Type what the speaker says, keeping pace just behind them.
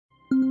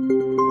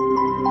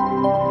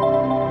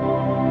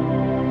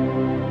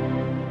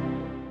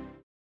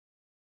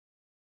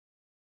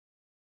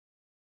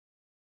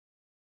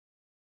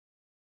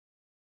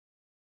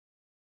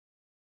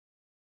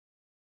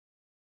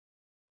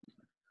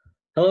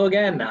Hello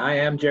again. I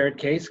am Jared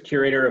Case,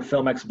 curator of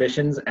film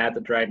exhibitions at the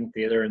Dryden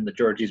Theater and the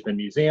George Eastman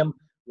Museum,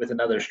 with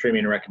another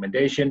streaming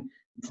recommendation.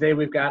 Today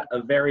we've got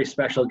a very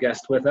special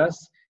guest with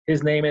us.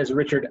 His name is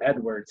Richard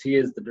Edwards. He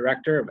is the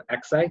director of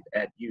XCITE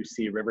at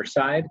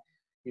UC-Riverside.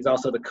 He's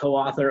also the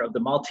co-author of The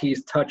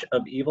Maltese Touch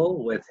of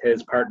Evil with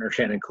his partner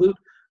Shannon Clute,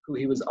 who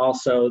he was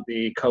also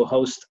the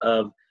co-host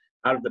of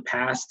Out of the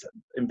Past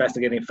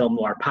Investigating Film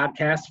Noir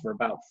podcast for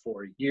about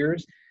 4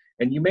 years.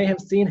 And you may have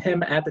seen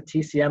him at the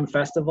TCM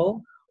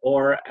Festival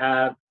or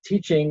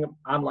teaching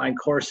online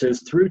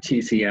courses through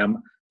TCM.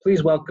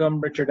 Please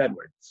welcome Richard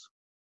Edwards.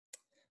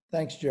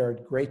 Thanks,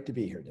 Jared. Great to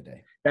be here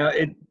today. Now,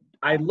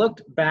 I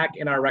looked back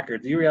in our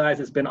records. You realize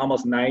it's been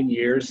almost 9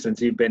 years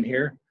since you've been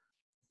here?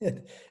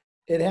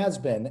 It has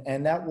been,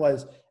 and that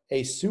was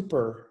a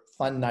super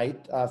fun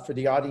night for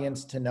the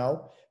audience to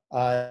know.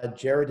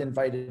 Jared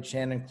invited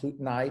Shannon Clute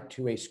and I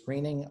to a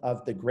screening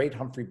of the great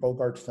Humphrey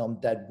Bogart film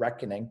Dead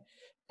Reckoning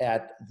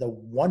at the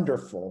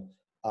wonderful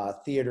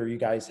theater you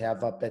guys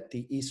have up at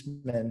the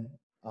Eastman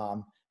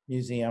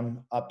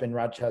Museum up in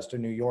Rochester,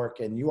 New York.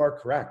 And you are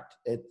correct.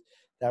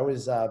 That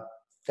was a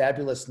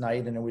fabulous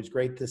night, and it was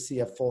great to see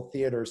a full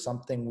theater,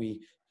 something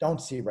we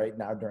don't see right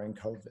now during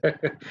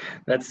COVID.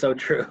 That's so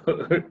true.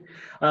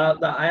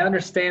 I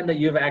understand that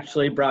you've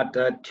actually brought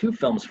 2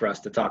 films for us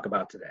to talk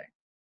about today.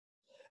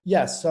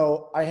 Yes,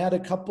 so I had a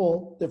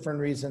couple different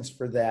reasons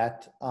for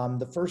that.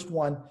 The first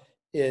one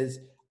is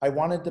I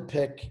wanted to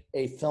pick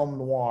a film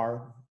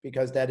noir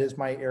because that is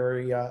my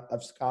area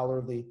of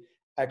scholarly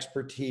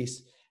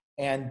expertise.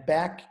 And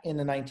back in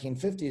the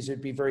 1950s,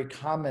 it'd be very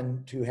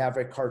common to have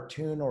a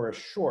cartoon or a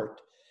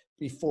short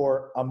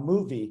before a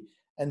movie.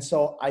 And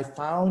so I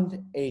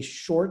found a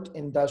short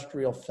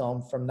industrial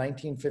film from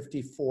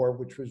 1954,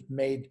 which was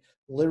made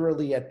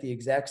literally at the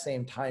exact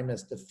same time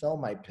as the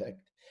film I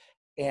picked.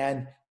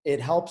 And it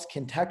helps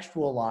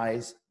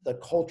contextualize the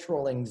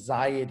cultural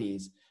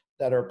anxieties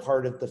that are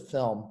part of the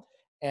film.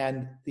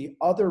 And the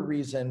other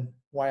reason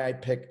why I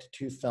picked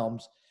 2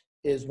 films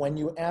is when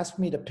you asked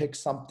me to pick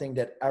something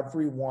that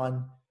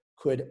everyone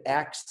could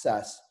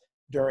access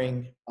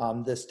during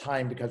this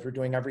time, because we're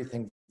doing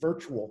everything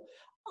virtual,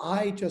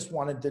 I just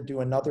wanted to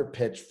do another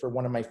pitch for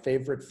one of my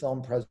favorite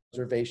film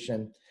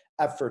preservation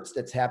efforts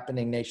that's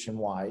happening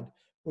nationwide,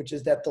 which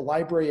is that the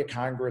Library of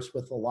Congress,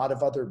 with a lot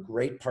of other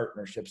great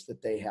partnerships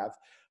that they have,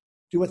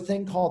 do a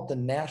thing called the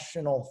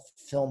National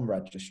Film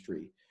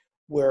Registry,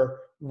 where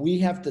we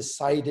have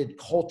decided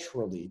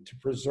culturally to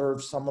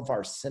preserve some of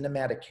our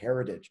cinematic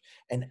heritage.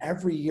 And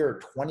every year,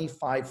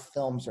 25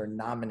 films are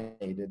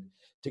nominated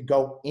to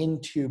go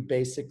into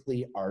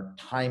basically our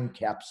time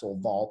capsule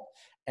vault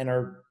and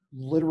are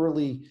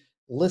literally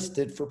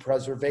listed for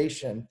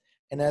preservation.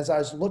 And as I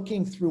was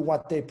looking through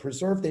what they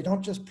preserve, they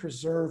don't just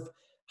preserve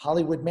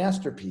Hollywood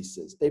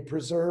masterpieces. They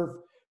preserve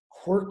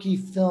quirky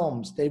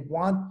films. They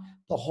want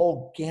the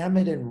whole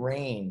gamut and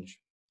range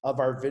of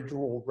our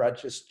visual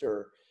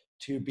register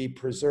to be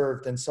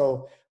preserved. And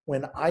so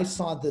when I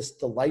saw this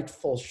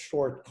delightful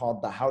short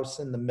called The House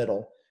in the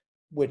Middle,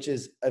 which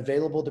is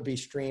available to be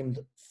streamed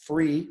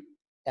free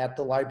at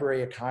the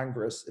Library of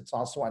Congress, it's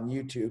also on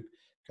YouTube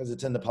because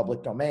it's in the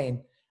public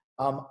domain,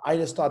 I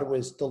just thought it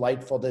was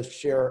delightful to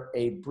share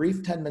a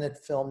brief 10-minute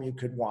film you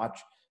could watch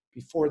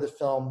before the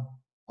film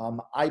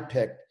I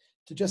picked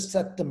to just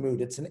set the mood.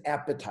 It's an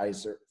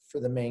appetizer for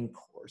the main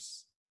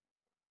course.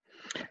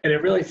 And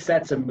it really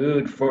sets a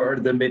mood for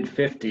the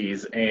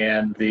mid-50s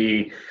and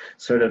the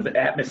sort of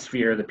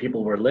atmosphere that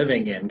people were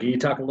living in. Can you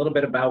talk a little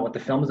bit about what the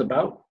film is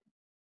about?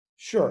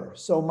 Sure.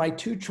 So my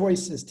 2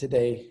 choices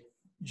today,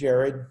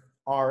 Jared,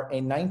 are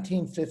a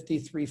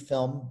 1953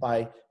 film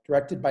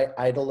directed by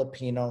Ida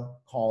Lupino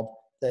called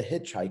The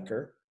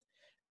Hitch-Hiker.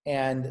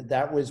 And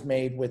that was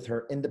made with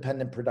her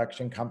independent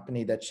production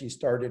company that she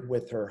started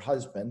with her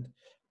husband,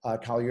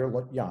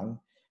 Collier Young.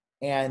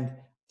 And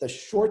the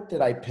short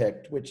that I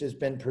picked, which has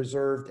been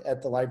preserved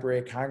at the Library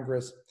of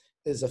Congress,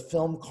 is a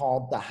film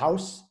called The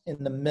House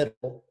in the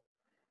Middle.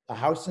 The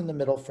House in the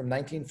Middle from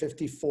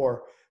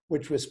 1954,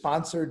 which was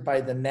sponsored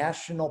by the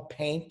National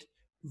Paint,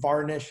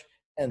 Varnish,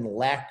 and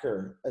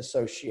Lacquer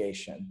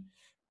Association,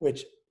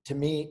 which to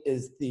me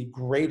is the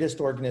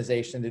greatest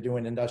organization to do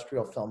an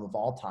industrial film of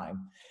all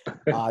time.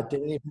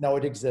 Didn't even know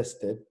it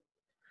existed.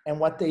 And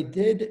what they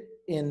did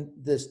in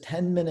this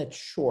 10-minute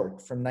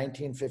short from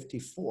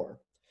 1954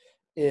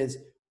 is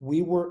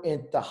we were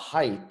at the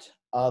height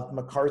of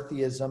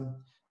McCarthyism,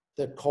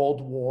 the Cold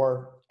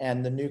War,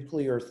 and the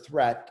nuclear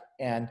threat,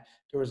 and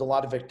there was a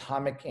lot of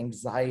atomic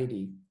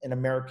anxiety in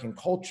American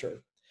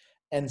culture.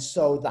 And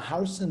so The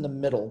House in the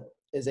Middle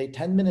is a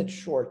 10-minute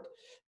short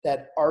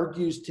that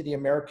argues to the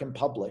American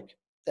public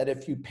that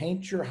if you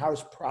paint your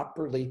house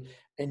properly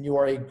and you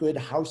are a good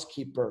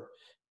housekeeper,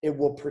 it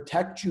will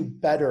protect you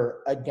better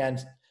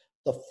against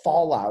the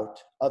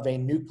fallout of a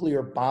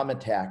nuclear bomb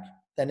attack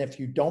than if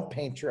you don't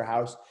paint your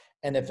house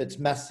and if it's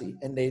messy.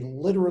 And they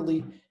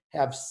literally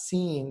have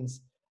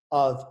scenes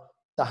of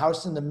The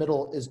House in the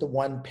Middle is the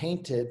one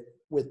painted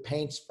with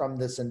paints from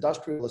this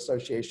industrial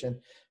association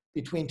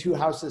between 2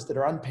 houses that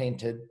are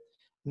unpainted.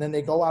 And then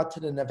they go out to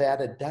the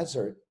Nevada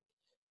desert,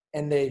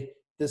 and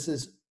this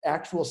is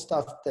actual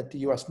stuff that the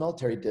US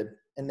military did,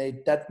 and they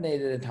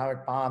detonated an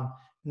atomic bomb,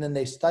 and then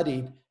they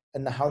studied,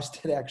 and the house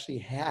that actually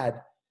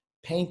had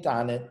paint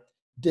on it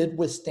did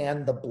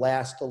withstand the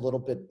blast a little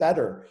bit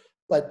better.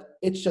 But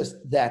it's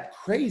just that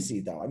crazy,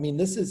 though. I mean,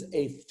 this is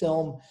a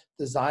film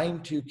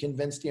designed to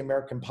convince the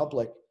American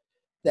public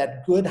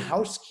that good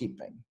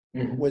housekeeping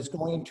was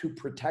going to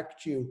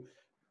protect you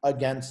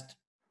against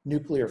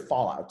nuclear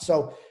fallout.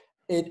 So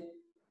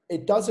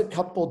it does a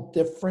couple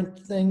different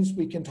things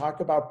we can talk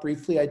about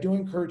briefly. I do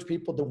encourage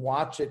people to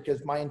watch it,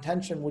 because my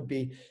intention would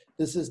be,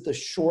 this is the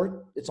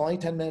short, it's only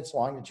 10 minutes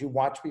long, that you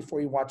watch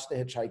before you watch The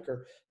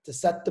Hitchhiker, to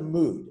set the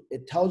mood.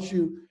 It tells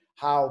you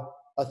how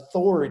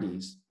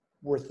authorities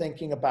were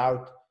thinking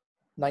about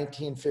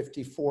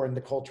 1954 in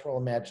the cultural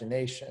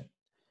imagination.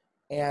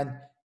 And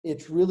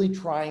it's really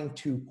trying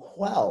to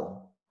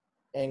quell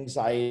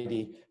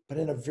anxiety, but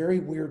in a very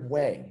weird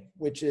way,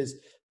 which is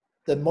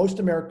the most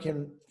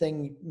American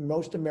thing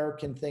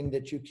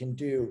that you can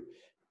do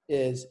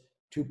is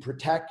to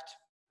protect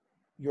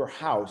your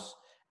house.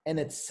 And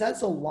it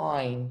says a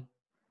line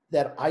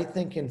that I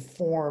think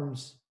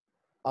informs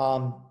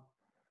The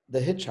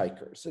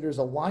Hitchhiker. So there's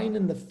a line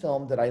in the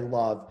film that I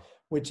love,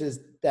 which is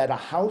that a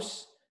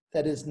house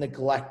that is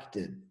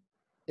neglected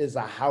is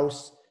a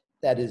house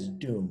that is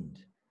doomed.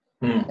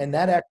 And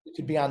that actually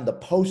could be on the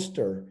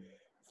poster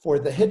for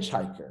The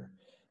Hitchhiker.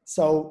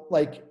 So,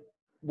 like,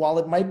 while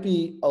it might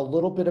be a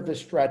little bit of a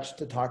stretch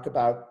to talk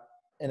about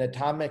an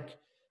atomic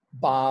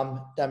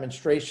bomb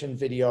demonstration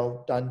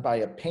video done by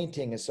a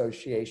painting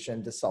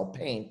association to sell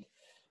paint,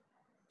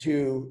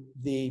 to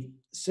the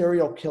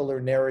serial killer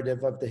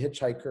narrative of The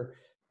Hitchhiker,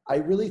 I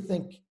really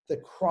think the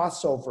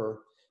crossover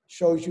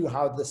shows you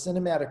how the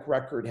cinematic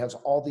record has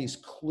all these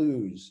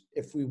clues,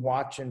 if we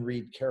watch and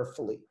read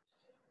carefully,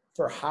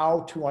 for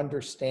how to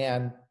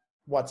understand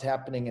what's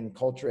happening in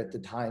culture at the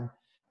time.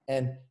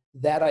 And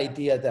that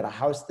idea that a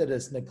house that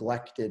is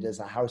neglected is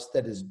a house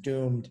that is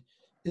doomed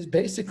is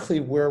basically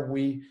where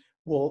we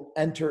will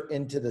enter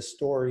into the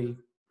story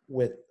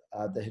with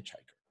The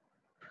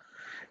Hitchhiker.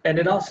 And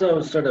it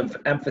also sort of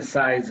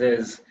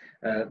emphasizes,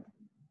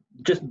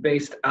 just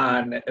based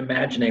on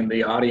imagining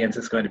the audience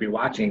is going to be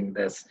watching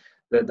this,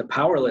 the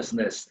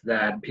powerlessness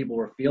that people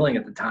were feeling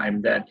at the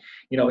time, that,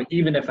 you know,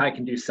 even if I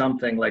can do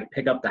something like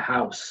pick up the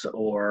house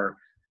or,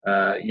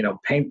 you know,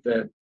 paint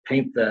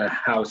the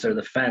house or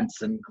the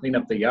fence and clean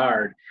up the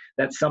yard,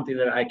 that's something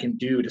that I can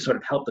do to sort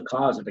of help the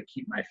cause or to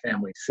keep my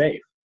family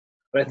safe.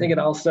 But I think it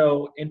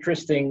also,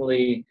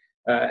 interestingly,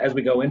 as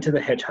we go into The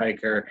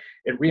Hitchhiker,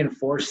 it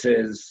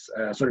reinforces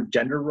sort of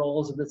gender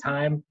roles of the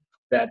time,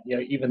 that, you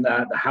know, even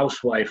the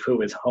housewife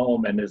who is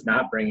home and is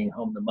not bringing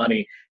home the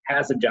money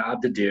has a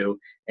job to do,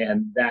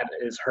 and that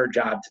is her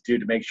job to do,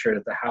 to make sure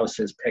that the house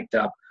is picked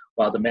up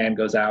while the man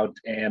goes out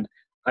and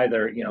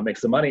either, you know,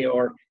 makes the money,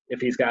 or if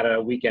he's got a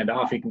weekend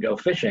off, he can go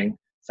fishing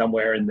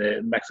somewhere in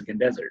the Mexican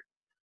desert.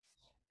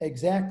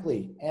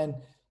 Exactly. And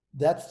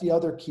that's the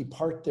other key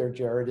part there,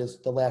 Jared, is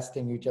the last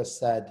thing you just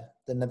said,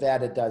 the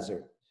Nevada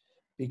desert.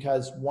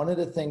 Because one of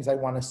the things I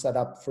want to set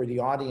up for the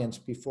audience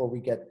before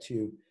we get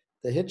to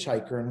The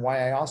Hitchhiker, and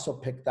why I also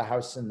picked the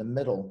house in the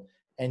middle,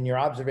 and your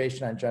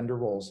observation on gender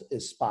roles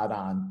is spot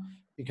on,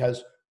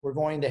 because we're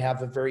going to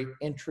have a very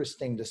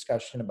interesting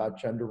discussion about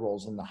gender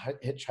roles in The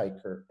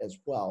Hitchhiker as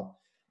well,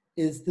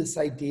 is this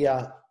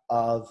idea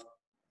of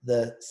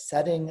the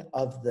setting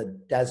of the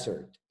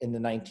desert in the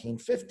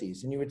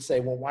 1950s. And you would say,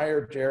 well, why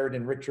are Jared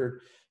and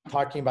Richard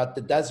talking about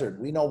the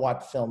desert? We know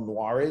what film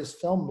noir is.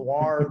 Film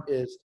noir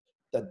is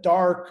the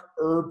dark,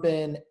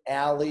 urban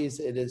alleys.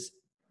 It is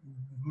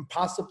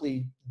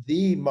possibly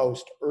the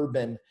most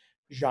urban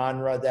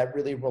genre that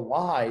really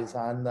relies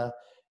on the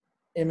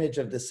image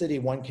of the city.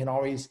 One can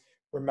always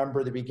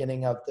remember the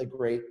beginning of the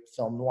great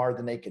film noir,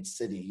 The Naked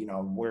City. You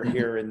know, we're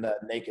here in the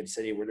Naked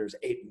City where there's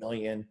 8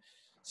 million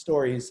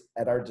stories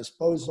at our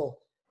disposal.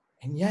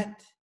 And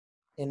yet,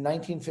 in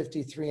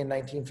 1953 and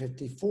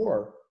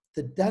 1954,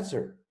 the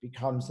desert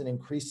becomes an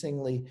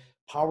increasingly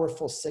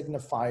powerful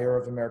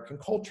signifier of American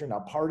culture. Now,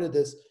 part of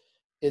this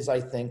is,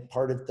 I think,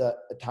 part of the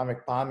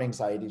atomic bomb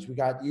anxieties. We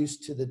got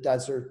used to the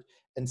desert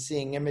and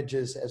seeing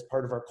images as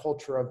part of our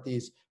culture of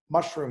these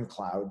mushroom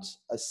clouds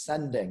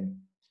ascending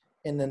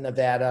in the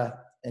Nevada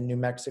and New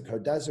Mexico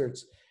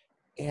deserts.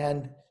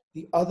 And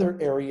the other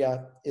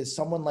area is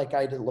someone like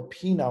Ida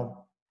Lupino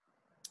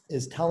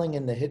is telling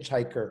in The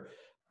Hitchhiker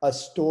a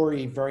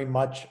story very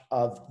much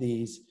of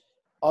these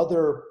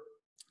other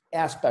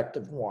aspect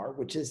of noir,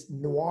 which is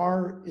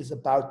noir is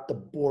about the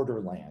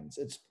borderlands.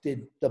 It's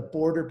the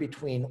border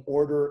between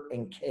order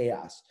and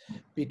chaos,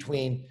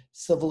 between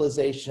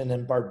civilization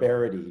and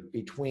barbarity,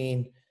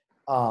 between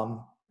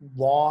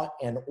law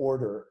and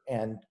order,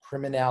 and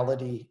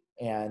criminality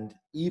and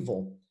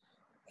evil.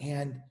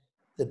 And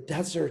the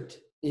desert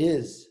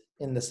is,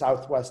 in the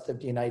southwest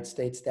of the United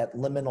States, that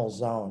liminal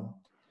zone,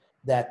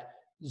 that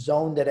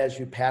as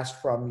you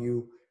pass from,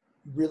 you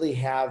really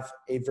have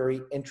a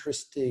very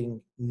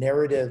interesting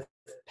narrative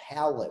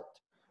palette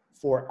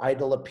for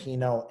Ida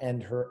Lupino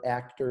and her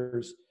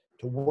actors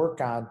to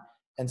work on.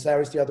 And so that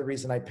was the other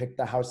reason I picked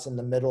The House in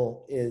the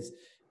Middle, is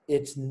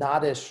it's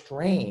not as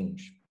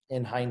strange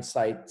in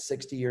hindsight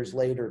 60 years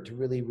later to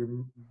really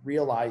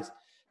realize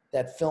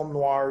that film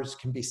noirs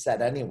can be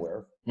set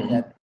anywhere. Mm-hmm.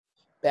 That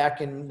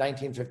back in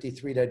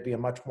 1953, that'd be a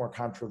much more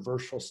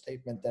controversial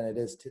statement than it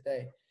is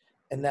today.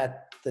 And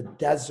that the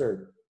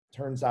desert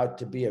turns out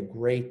to be a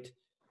great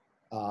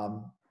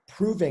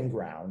proving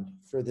ground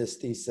for this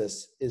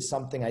thesis is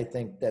something I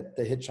think that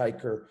The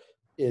Hitchhiker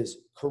is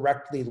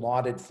correctly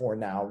lauded for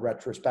now,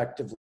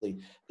 retrospectively.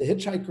 The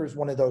Hitchhiker is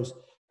one of those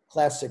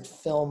classic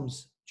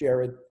films,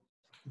 Jared,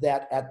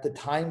 that at the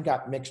time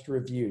got mixed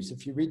reviews.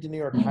 If you read the New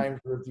York Times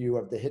review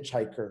of The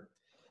Hitchhiker,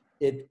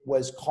 it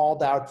was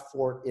called out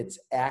for its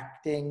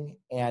acting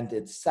and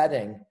its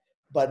setting,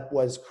 but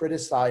was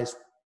criticized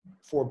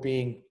for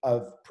being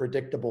of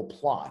predictable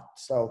plot.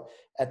 So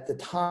at the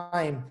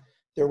time,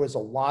 there was a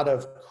lot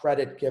of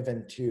credit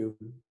given to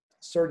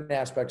certain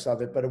aspects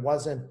of it, but it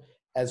wasn't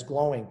as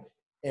glowing.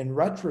 In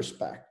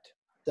retrospect,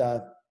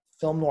 the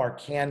film noir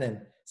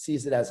canon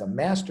sees it as a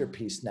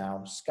masterpiece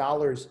now.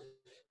 Scholars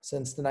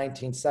since the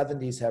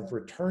 1970s have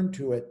returned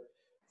to it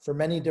for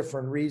many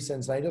different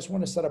reasons. I just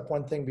want to set up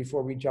one thing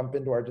before we jump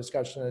into our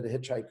discussion of The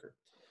Hitchhiker.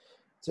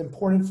 It's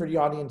important for the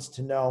audience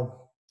to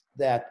know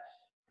that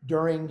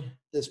during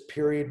this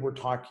period we're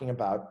talking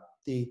about,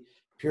 the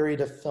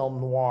period of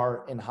film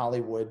noir in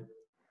Hollywood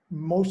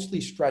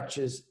mostly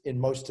stretches in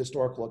most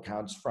historical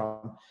accounts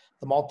from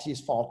The Maltese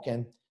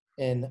Falcon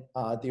in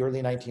the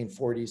early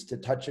 1940s to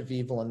Touch of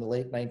Evil in the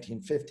late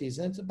 1950s.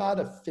 And it's about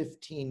a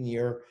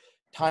 15-year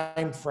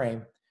time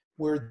frame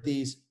where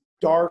these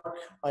dark,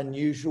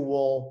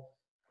 unusual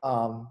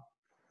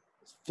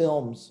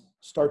films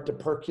start to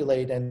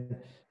percolate. And,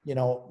 you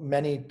know,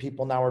 many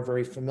people now are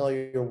very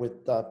familiar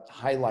with the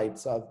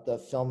highlights of the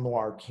film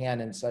noir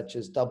canon, such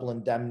as Double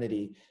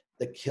Indemnity,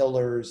 The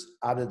Killers,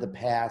 Out of the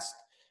Past,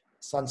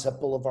 Sunset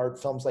Boulevard,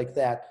 films like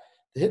that.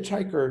 The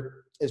Hitchhiker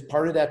is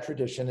part of that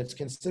tradition. It's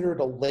considered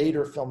a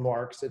later film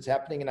noir because it's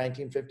happening in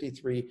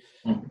 1953.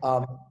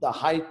 The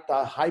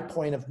high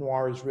point of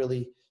noir is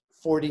really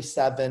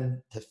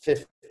 47 to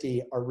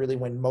 50 are really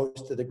when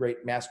most of the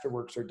great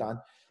masterworks are done.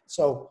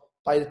 So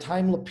by the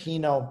time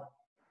Lupino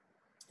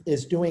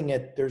is doing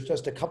it, there's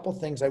just a couple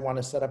things I want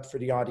to set up for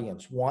the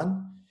audience.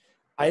 One,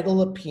 Ida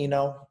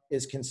Lupino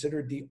is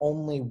considered the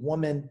only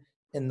woman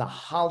in the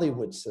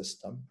Hollywood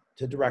system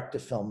to direct a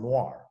film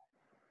noir.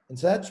 And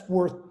so that's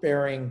worth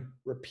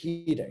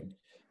repeating.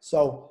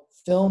 So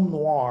film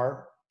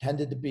noir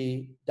tended to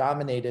be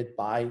dominated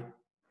by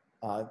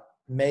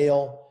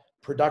male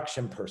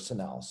production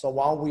personnel. So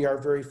while we are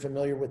very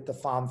familiar with the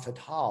femme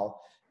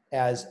fatale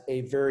as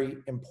a very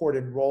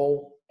important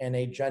role and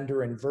a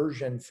gender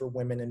inversion for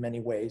women in many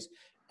ways,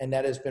 and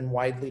that has been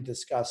widely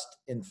discussed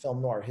in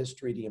film noir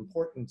history, the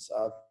importance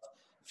of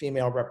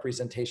female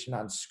representation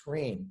on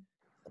screen,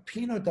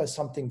 Lupino does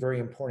something very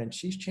important.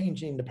 She's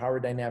changing the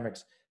power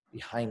dynamics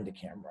behind the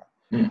camera.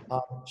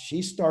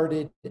 She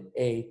started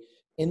a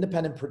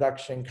independent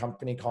production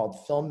company called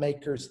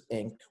Filmmakers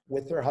Inc.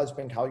 with her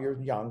husband, Collier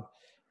Young,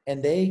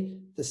 and they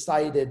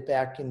decided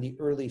back in the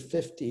early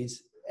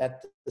 50s,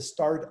 at the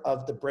start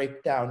of the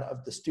breakdown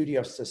of the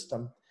studio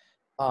system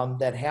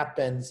that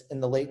happens in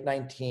the late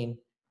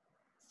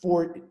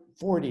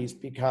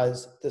 1940s,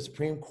 because the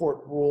Supreme Court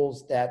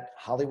rules that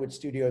Hollywood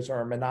studios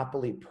are a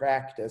monopoly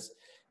practice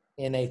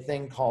in a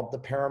thing called the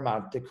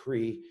Paramount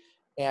Decree.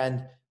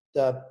 And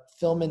the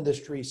film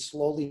industry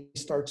slowly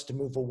starts to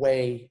move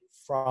away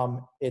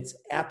from its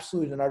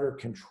absolute and utter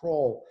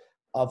control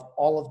of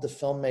all of the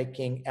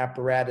filmmaking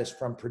apparatus,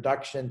 from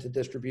production to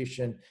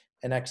distribution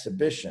and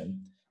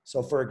exhibition.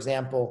 So for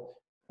example,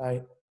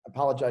 I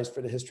apologize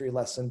for the history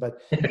lesson,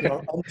 but you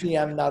know,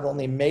 MGM not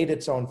only made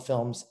its own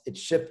films, it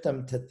shipped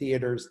them to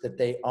theaters that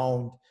they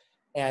owned.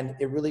 And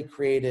it really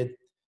created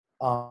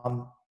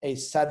a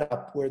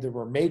setup where there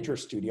were major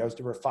studios.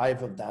 There were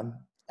 5 of them: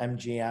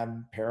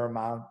 MGM,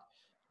 Paramount,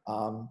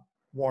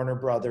 Warner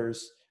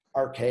Brothers,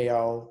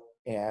 RKO,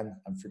 and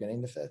I'm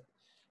forgetting the 5th.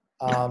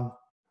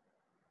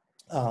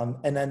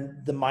 And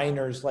then the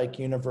minors like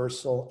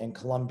Universal and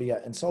Columbia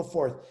and so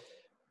forth.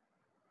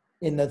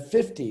 In the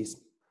 50s,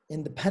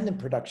 independent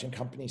production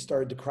companies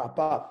started to crop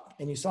up,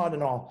 and you saw it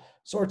in all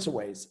sorts of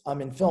ways.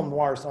 In film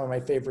noir, some of my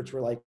favorites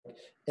were like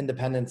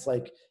independents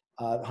like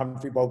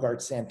Humphrey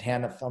Bogart's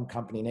Santana Film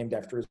Company, named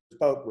after his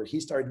boat, where he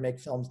started to make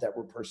films that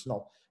were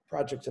personal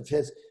projects of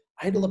his.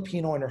 Ida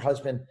Lupino and her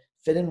husband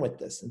fit in with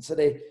this. And so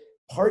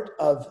part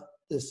of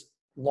this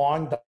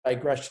long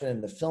digression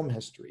in the film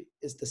history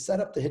is to set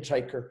up The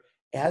Hitchhiker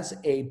as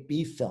a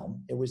B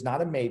film. It was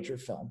not a major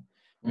film,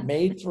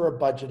 made for a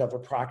budget of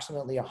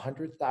approximately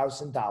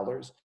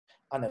 $100,000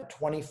 on a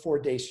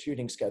 24-day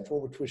shooting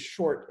schedule, which was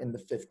short in the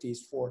 50s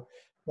for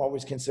what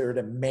was considered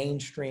a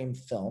mainstream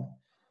film.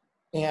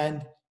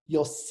 And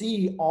you'll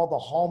see all the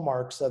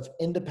hallmarks of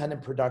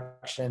independent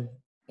production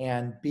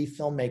and B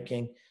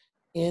filmmaking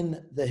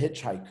in The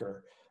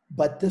Hitchhiker.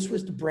 But this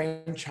was the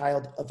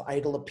brainchild of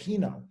Ida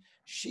Lupino.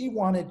 she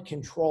wanted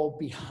control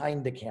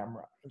behind the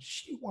camera, and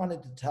she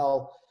wanted to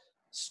tell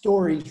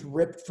stories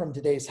ripped from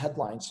today's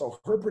headlines. So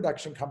her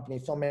production company,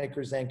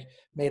 Filmmakers Inc.,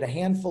 made a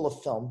handful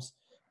of films,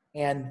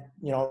 and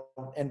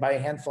and by a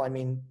handful I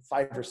mean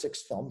 5 or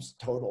 6 films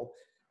total,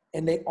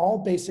 and they all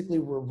basically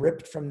were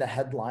ripped from the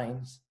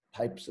headlines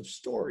types of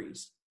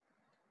stories.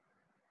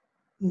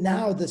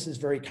 Now this is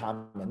very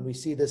common. We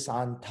see this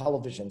on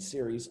television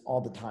series all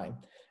the time.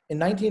 In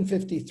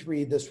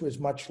 1953, this was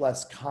much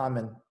less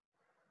common.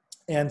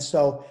 And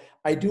so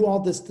I do all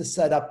this to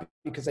set up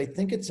because I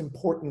think it's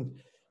important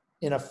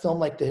in a film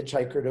like The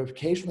Hitch-Hiker to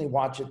occasionally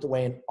watch it the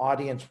way an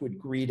audience would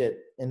greet it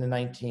in the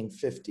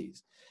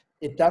 1950s.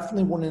 It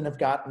definitely wouldn't have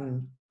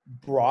gotten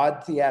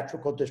broad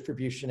theatrical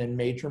distribution in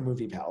major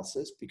movie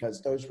palaces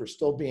because those were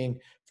still being,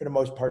 for the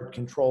most part,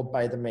 controlled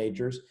by the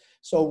majors.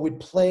 So it would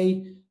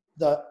play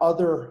the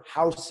other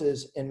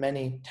houses in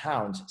many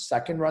towns,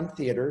 second-run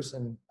theaters,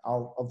 and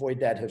I'll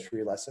avoid that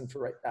history lesson for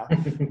right now.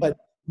 But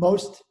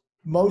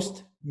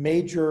most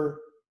major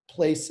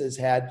places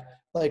had,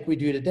 like we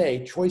do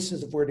today,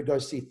 choices of where to go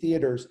see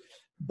theaters,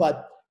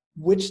 but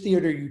which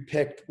theater you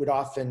picked would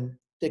often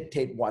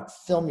dictate what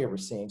film you were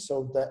seeing.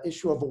 So the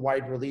issue of a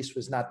wide release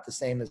was not the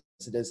same as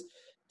it is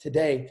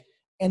today.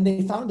 And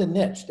they found a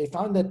niche. They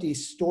found that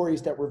these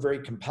stories that were very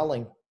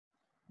compelling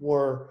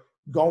were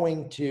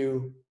going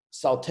to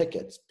sell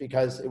tickets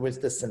because it was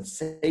the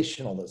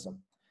sensationalism.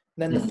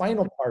 And then the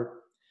final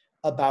part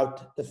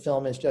about the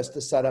film is just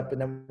the setup,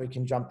 and then we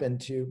can jump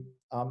into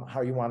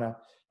how you want to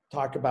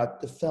talk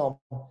about the film,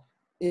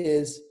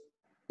 is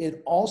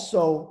it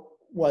also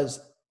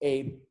was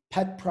a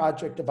pet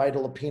project of Ida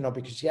Lupino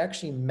because she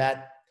actually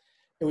met,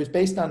 it was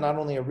based on not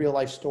only a real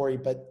life story,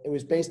 but it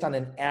was based on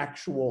an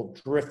actual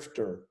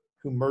drifter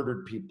who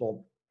murdered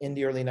people in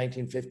the early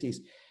 1950s.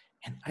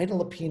 And Ida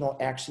Lupino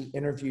actually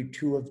interviewed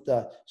 2 of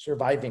the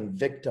surviving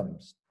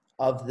victims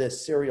of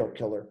this serial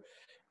killer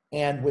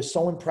and was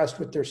so impressed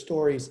with their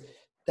stories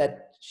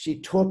that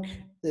she took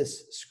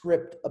this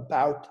script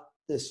about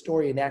this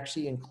story and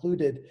actually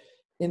included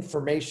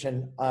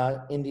information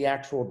in the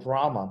actual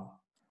drama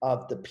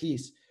of the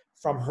piece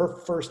from her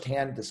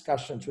firsthand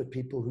discussions with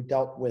people who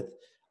dealt with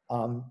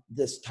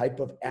this type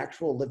of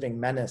actual living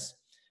menace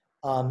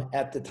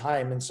at the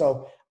time. And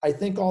so I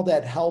think all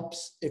that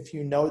helps if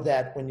you know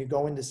that when you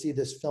go in to see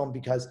this film,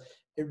 because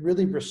it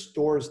really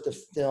restores the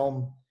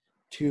film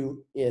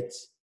to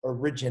its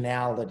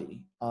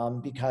originality,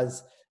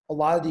 because a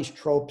lot of these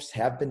tropes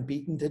have been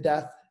beaten to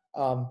death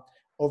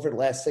over the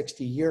last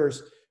 60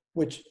 years,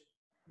 which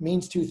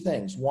means 2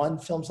 things. One,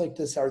 films like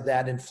this are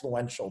that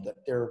influential that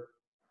they're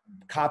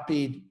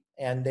copied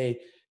and they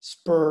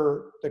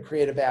spur the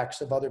creative acts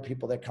of other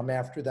people that come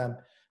after them.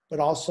 But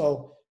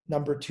also,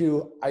 number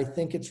 2, I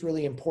think it's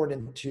really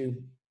important to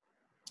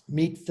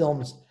meet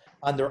films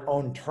on their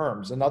own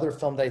terms. Another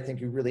film that I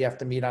think you really have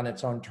to meet on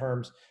its own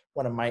terms,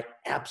 one of my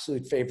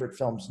absolute favorite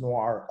films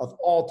noir of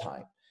all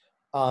time,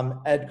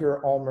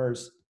 Edgar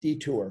Ulmer's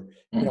Detour,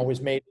 was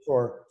made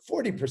for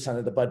 40%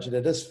 of the budget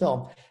of this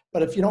film.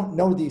 But if you don't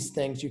know these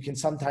things, you can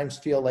sometimes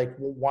feel like,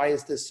 well, why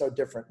is this so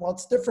different? Well,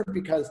 it's different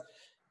because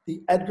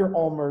the Edgar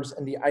Ulmers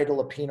and the Ida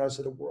Lupinos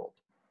of the world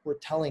were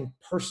telling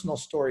personal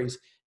stories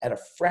at a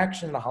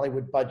fraction of the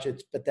Hollywood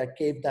budgets, but that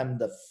gave them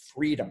the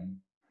freedom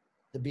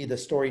to be the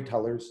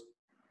storytellers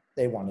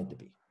they wanted to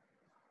be.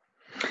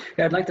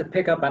 Yeah, I'd like to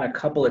pick up on a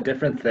couple of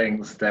different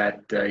things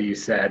that you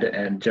said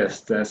and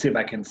just see if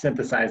I can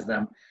synthesize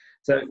them.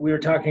 So we were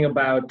talking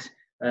about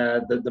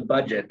the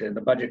budget and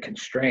the budget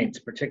constraints,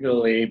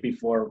 particularly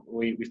before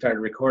we started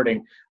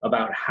recording,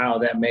 about how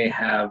that may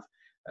have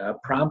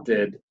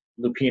prompted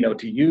Lupino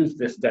to use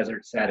this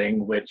desert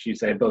setting, which you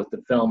say both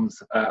the films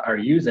are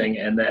using,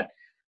 and that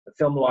the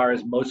film noir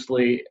is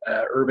mostly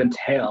urban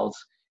tales,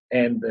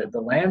 and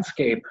the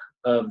landscape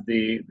of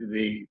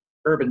the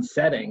urban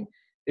setting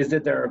is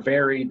that there are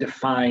very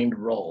defined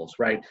roles,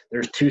 right?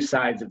 There's 2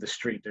 sides of the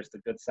street. There's the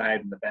good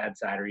side and the bad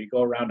side, or you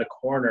go around a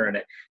corner and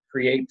it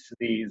creates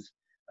these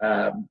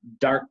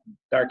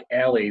dark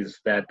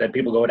alleys that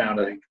people go down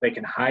and they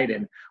can hide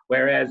in.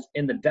 Whereas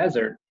in the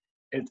desert,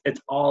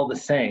 it's all the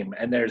same,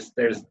 and there's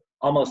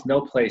almost no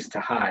place to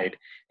hide.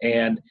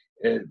 And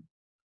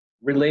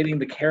relating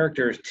the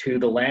characters to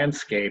the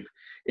landscape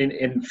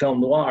in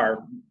film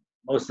noir,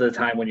 most of the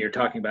time when you're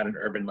talking about an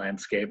urban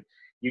landscape,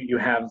 you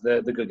have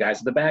the good guys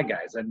and the bad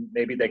guys, and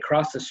maybe they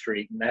cross the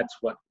street, and that's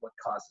what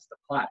causes the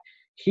plot.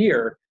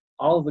 Here,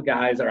 all of the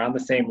guys are on the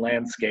same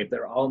landscape.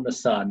 They're all in the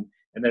sun,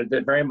 and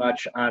they're very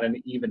much on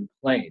an even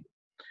plane.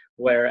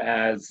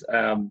 Whereas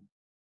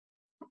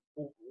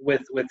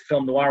with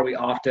film noir, we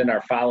often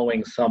are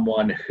following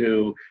someone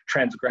who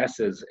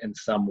transgresses in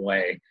some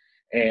way.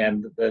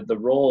 And the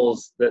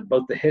roles, that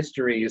both the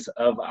histories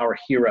of our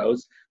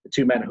heroes, the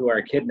 2 men who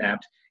are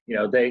kidnapped,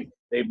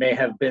 they may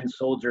have been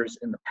soldiers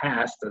in the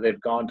past, or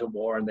they've gone to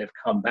war and they've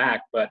come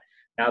back, but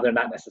now they're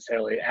not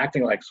necessarily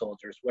acting like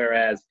soldiers.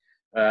 Whereas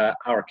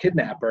our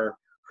kidnapper,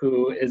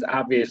 who is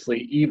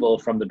obviously evil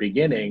from the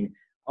beginning,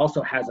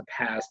 also has a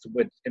past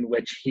in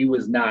which he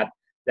was not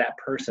that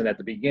person at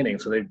the beginning.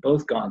 So they've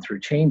both gone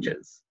through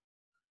changes.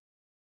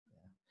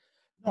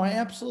 No, I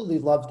absolutely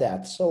love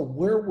that. So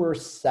where we're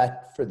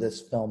set for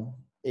this film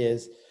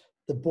is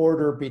the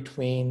border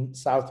between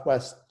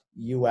Southwest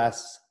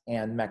US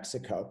and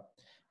Mexico.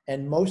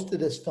 And most of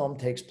this film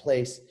takes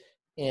place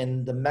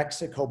in the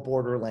Mexico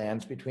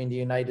borderlands between the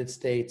United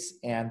States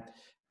and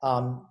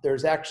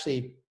there's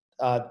actually,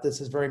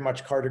 this is very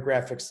much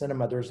cartographic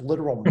cinema. There's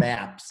literal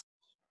maps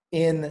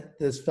in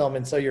this film.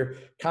 And so you're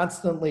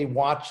constantly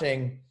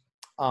watching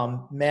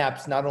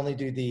maps. Not only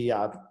do the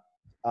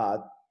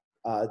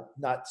uh,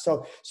 not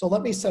so so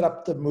let me set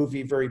up the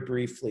movie very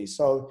briefly.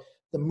 So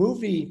the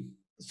movie,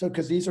 so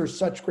because these are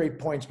such great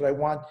points, but I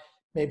want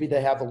maybe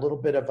to have a little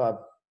bit of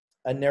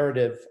a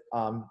narrative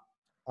um,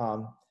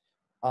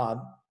 uh,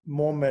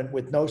 moment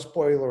with no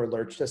spoiler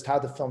alerts, just how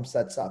the film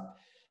sets up.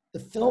 The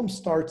film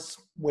starts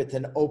with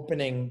an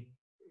opening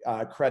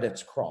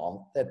credits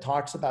crawl that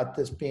talks about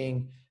this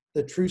being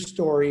the true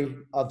story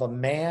of a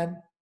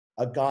man,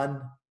 a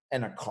gun,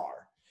 and a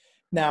car.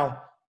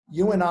 Now,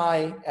 you and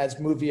I, as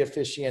movie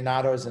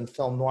aficionados and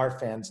film noir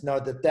fans, know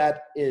that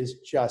that is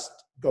just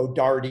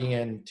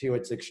Godardian to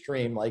its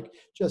extreme. Like,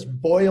 just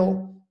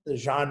boil the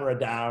genre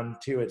down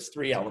to its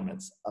three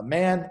elements: a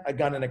man, a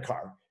gun, and a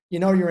car. You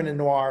know you're in a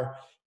noir.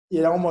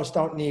 You almost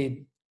don't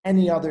need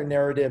any other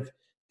narrative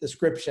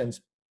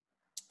descriptions.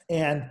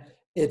 And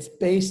it's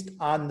based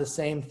on the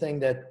same thing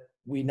that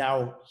we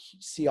now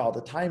see all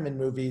the time in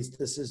movies.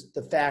 This is,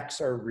 the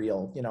facts are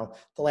real. You know,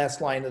 the last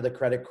line of the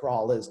credit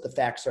crawl is the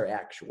facts are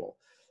actual.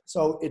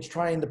 So it's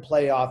trying to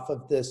play off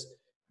of this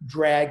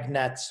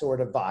dragnet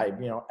sort of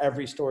vibe. You know,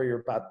 every story you're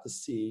about to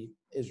see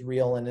is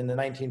real. And in the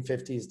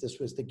 1950s, this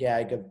was the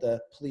gag of the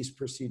police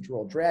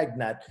procedural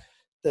dragnet,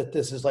 that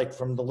this is like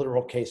from the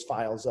literal case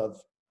files of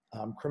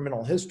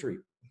criminal history.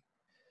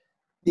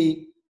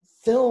 The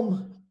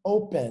film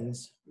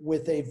opens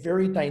with a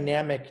very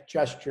dynamic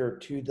gesture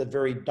to the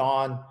very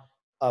dawn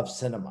of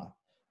cinema.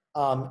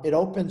 It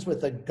opens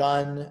with a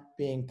gun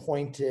being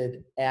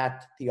pointed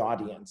at the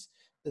audience.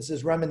 This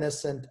is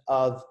reminiscent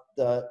of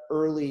the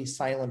early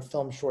silent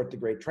film short, The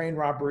Great Train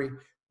Robbery,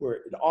 where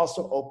it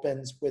also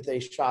opens with a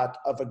shot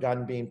of a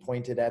gun being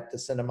pointed at the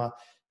cinema.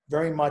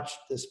 Very much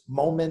this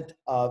moment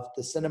of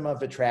the cinema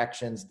of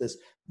attractions, this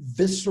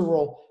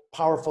visceral,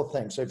 powerful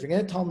thing. So if you're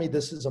going to tell me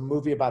this is a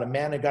movie about a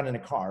man, a gun, and a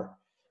car,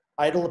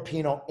 Ida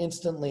Lupino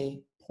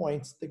instantly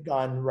points the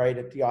gun right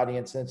at the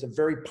audience, and it's a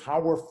very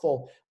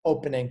powerful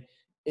opening.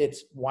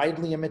 It's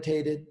widely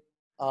imitated.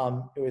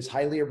 It was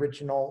highly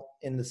original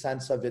in the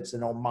sense of it's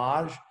an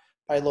homage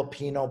by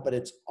Lupino, but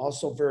it's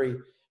also very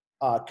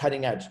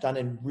cutting edge, done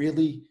in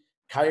really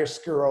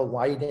chiaroscuro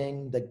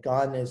lighting. The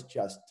gun is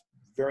just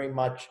very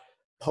much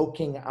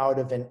poking out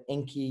of an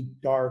inky,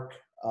 dark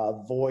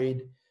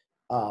void.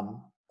 And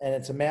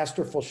it's a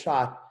masterful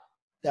shot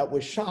that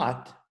was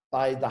shot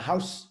by the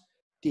house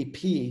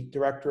DP,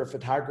 director of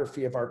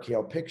photography of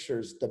RKO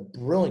Pictures, the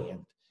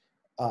brilliant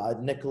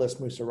Nicholas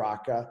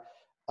Musaraka,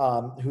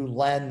 who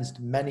lensed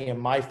many of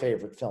my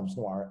favorite films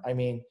noir. I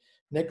mean,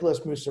 Nicholas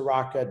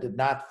Musaraka did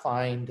not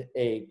find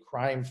a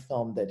crime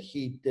film that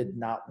he did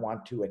not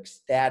want to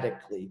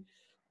ecstatically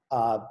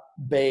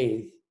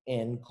bathe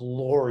in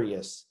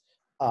glorious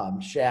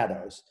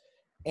shadows.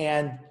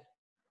 And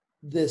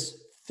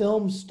this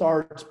film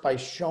starts by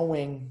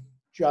showing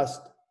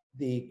just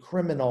the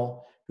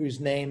criminal, whose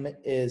name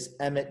is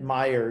Emmett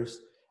Myers,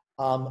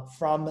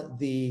 from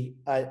the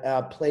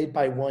played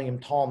by William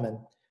Tallman,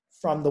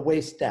 from the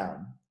waist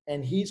down,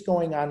 and he's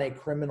going on a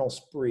criminal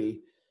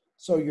spree.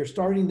 So you're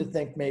starting to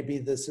think maybe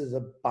this is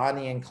a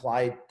Bonnie and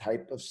Clyde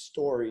type of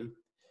story,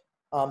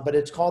 but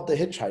it's called The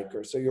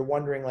Hitch-Hiker. So you're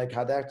wondering like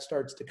how that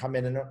starts to come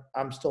in, and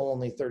I'm still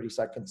only 30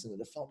 seconds into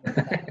the film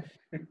right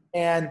now.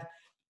 And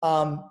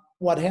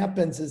what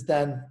happens is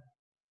then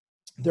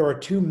there are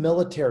two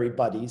military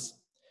buddies,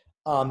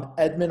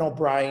 Edmund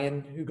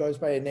O'Brien, who goes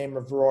by the name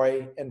of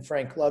Roy, and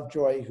Frank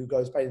Lovejoy, who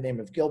goes by the name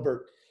of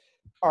Gilbert,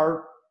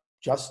 are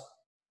just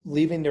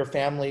leaving their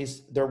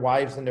families, their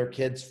wives and their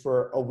kids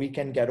for a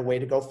weekend getaway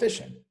to go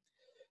fishing.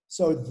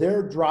 So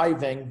they're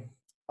driving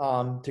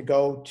to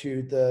go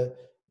to the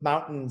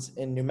mountains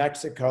in New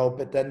Mexico,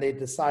 but then they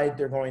decide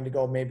they're going to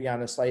go maybe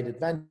on a slight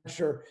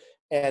adventure,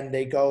 and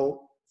they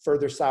go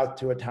further south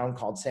to a town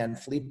called San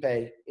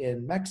Felipe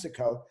in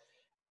Mexico.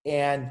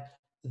 And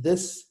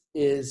this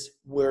is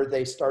where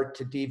they start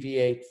to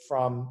deviate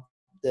from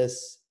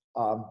this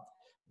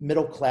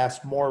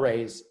middle-class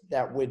mores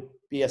that would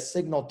be a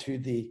signal to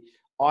the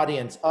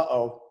audience,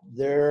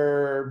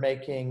 they're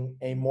making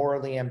a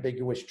morally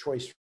ambiguous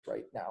choice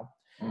right now.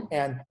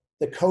 And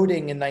the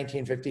coding in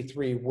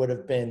 1953 would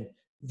have been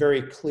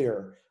very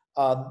clear.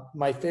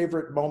 My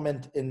favorite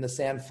moment in the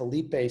San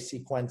Felipe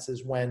sequence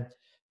is when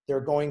they're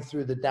going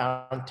through the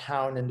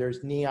downtown and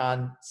there's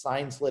neon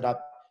signs lit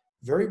up,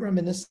 very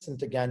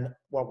reminiscent, again,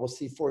 what we'll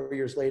see 4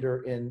 years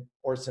later in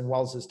Orson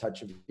Welles'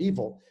 Touch of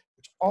Evil,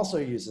 which also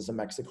uses a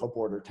Mexico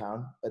border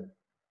town, but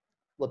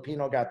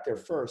Lupino got there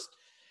first.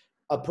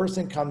 A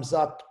person comes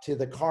up to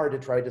the car to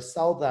try to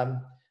sell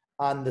them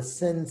on the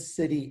Sin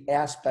City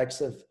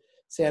aspects of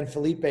San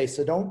Felipe.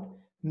 So don't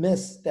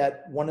miss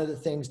that one of the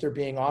things they're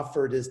being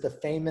offered is the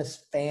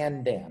famous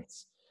fan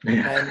dance.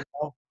 And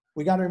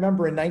we got to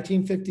remember, in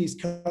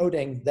 1950s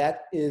coding,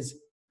 that is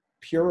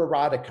pure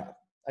erotica.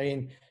 I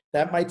mean,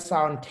 that might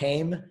sound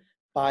tame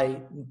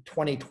by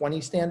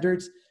 2020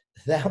 standards.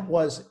 That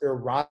was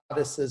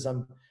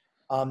eroticism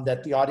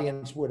that the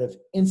audience would have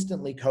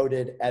instantly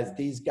coded as,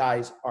 these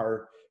guys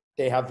are,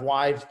 they have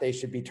wives, they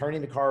should be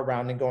turning the car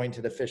around and going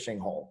to the fishing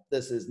hole.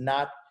 This is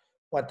not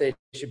what they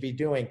should be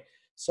doing.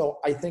 So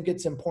I think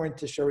it's important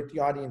to share with the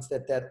audience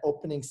that that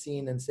opening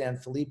scene in San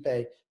Felipe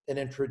that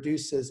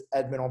introduces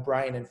Edmund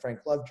O'Brien and Frank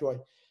Lovejoy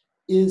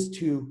is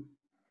to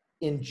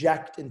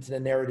inject into the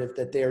narrative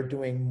that they are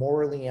doing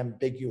morally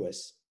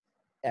ambiguous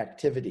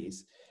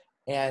activities.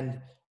 And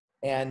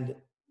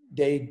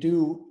they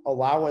do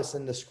allow us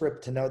in the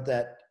script to know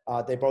that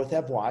they both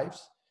have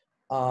wives.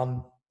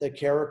 The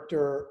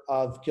character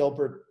of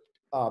Gilbert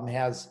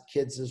has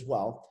kids as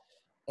well.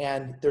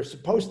 And they're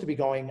supposed to be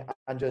going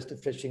on just a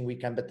fishing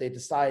weekend, but they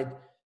decide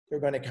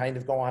they're going to kind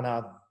of go on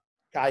a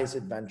guy's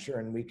adventure.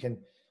 And we can,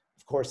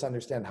 of course,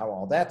 understand how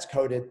all that's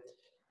coded.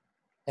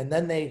 And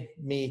then they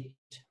meet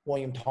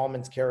William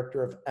Tallman's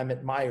character of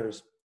Emmett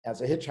Myers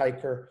as a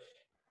hitchhiker.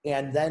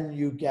 And then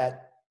you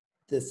get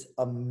this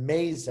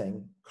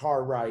amazing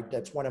car ride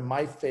that's one of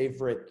my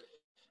favorite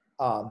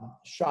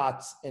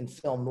shots in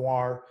film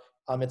noir.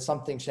 It's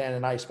something Shannon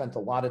and I spent a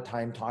lot of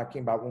time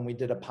talking about when we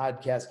did a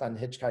podcast on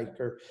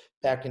Hitch-Hiker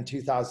back in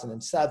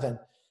 2007,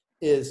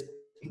 is,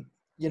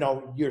 you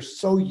know, you're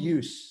so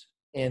used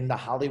in the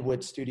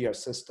Hollywood studio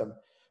system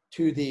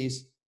to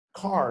these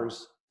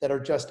cars that are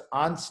just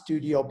on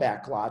studio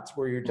backlots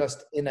where you're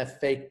just in a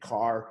fake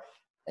car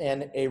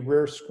and a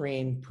rear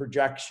screen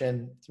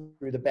projection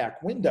through the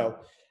back window.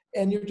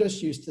 And you're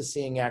just used to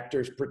seeing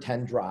actors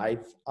pretend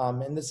drive.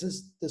 And this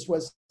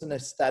was an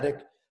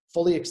aesthetic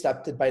fully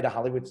accepted by the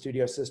Hollywood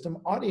studio system.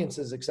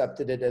 Audiences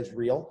accepted it as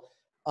real.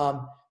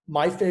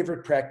 My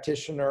favorite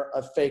practitioner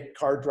of fake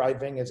car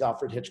driving is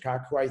Alfred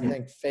Hitchcock, who I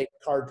think fake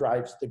car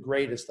drives the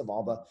greatest of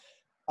all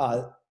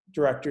the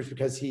directors,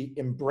 because he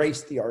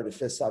embraced the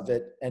artifice of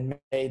it and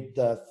made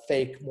the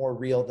fake more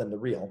real than the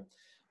real.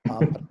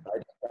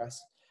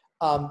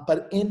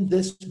 But in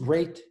this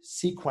great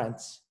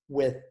sequence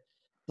with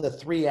the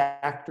three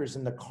actors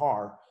in the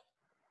car,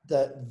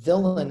 the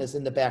villain is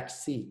in the back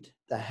seat.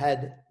 The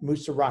head,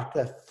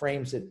 Musaraka,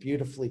 frames it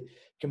beautifully,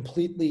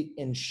 completely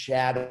in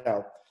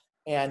shadow.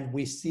 And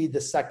we see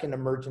the second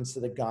emergence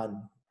of the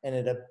gun, and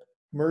it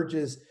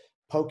emerges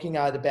poking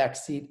out of the back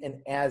seat.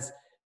 And as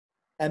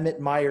Emmett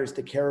Myers,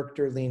 the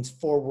character, leans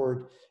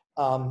forward,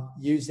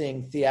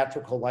 using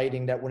theatrical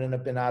lighting that wouldn't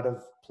have been out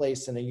of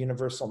place in a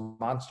Universal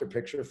monster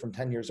picture from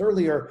 10 years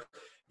earlier,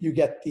 you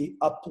get the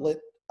uplit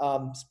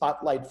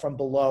spotlight from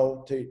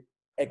below to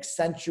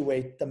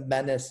accentuate the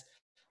menace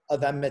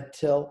of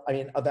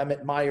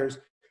Emmett Myers,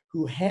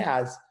 who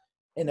has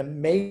an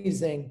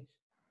amazing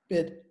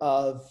bit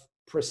of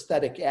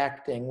prosthetic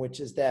acting, which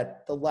is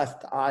that the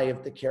left eye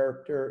of the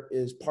character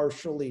is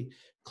partially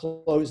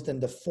closed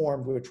and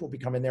deformed, which will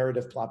become a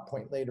narrative plot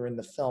point later in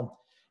the film.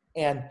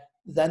 And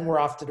then we're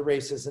off to the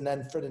races. And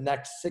then for the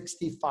next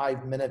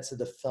 65 minutes of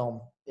the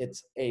film,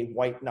 it's a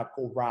white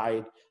knuckle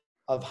ride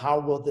of how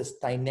will this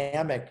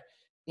dynamic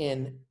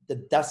in the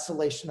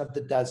desolation of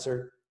the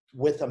desert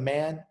with a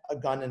man, a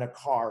gun, and a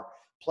car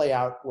play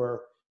out,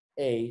 where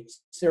a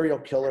serial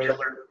killer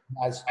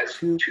has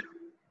two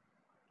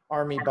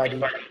army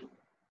buddies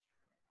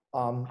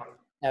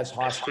as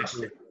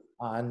hostages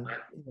on,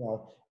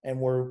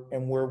 and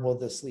where will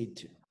this lead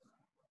to?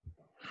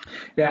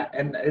 Yeah,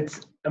 and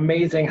it's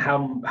amazing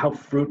how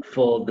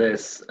fruitful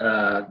this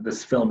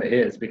this film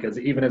is, because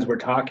even as we're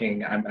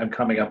talking, I'm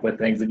coming up with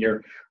things, and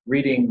you're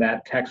reading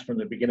that text from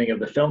the beginning of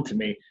the film to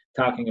me,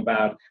 talking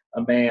about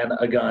a man,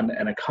 a gun,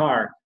 and a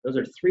car. Those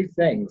are three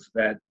things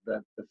that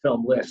the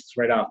film lists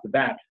right off the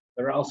bat.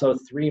 There are also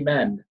three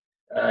men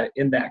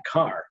in that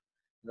car.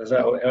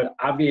 So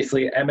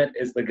obviously Emmett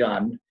is the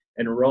gun,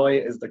 and Roy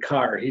is the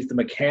car. He's the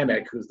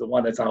mechanic who's the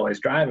one that's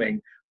always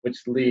driving,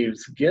 which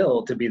leaves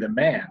Gil to be the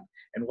man.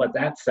 And what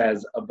that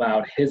says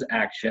about his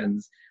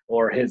actions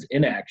or his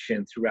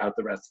inaction throughout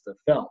the rest of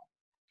the film.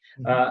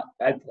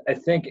 I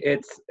think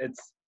it's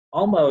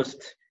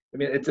almost,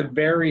 it's a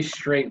very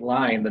straight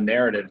line, the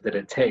narrative that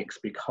it takes,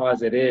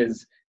 because it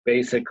is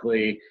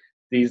basically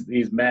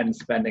these men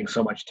spending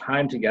so much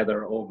time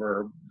together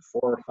over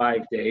 4 or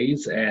 5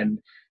 days, and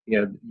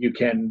you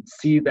can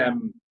see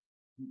them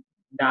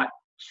not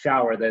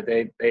shower, that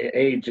they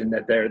age, and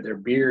that their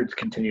beards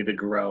continue to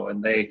grow,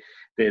 and the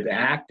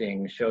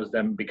acting shows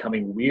them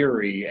becoming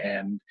weary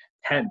and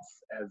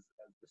tense as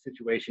the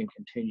situation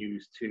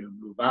continues to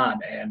move on,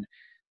 and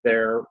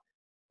their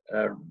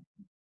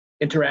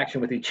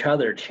interaction with each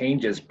other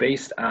changes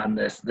based on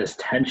this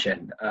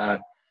tension.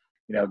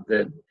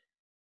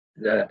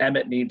 The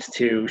Emmett needs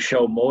to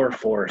show more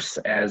force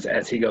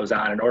as he goes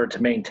on in order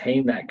to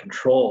maintain that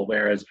control,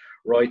 whereas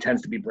Roy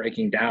tends to be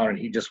breaking down and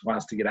he just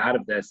wants to get out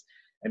of this.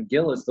 And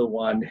Gil is the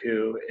one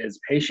who is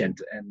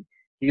patient, and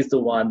he's the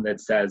one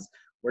that says,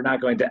 we're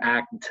not going to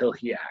act until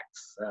he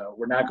acts.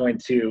 We're not going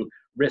to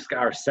risk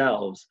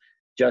ourselves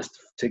just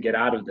to get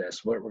out of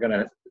this. We're going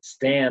to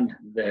stand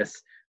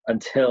this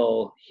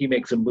until he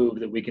makes a move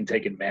that we can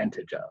take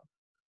advantage of.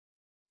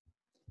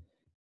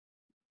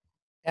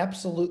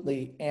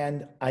 Absolutely.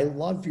 And I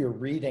love your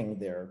reading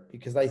there,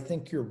 because I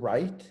think you're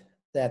right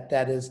that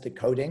that is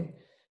decoding,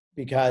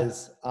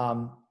 because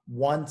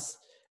once,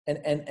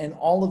 and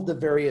all of the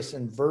various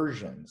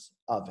inversions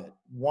of it,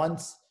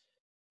 once,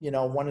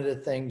 one of the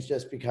things,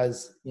 just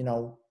because,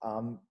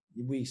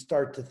 we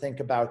start to think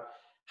about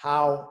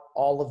how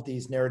all of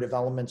these narrative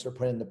elements are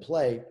put into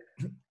play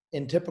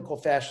in typical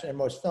fashion in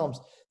most films,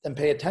 then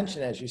pay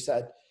attention, as you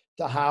said,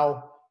 to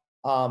how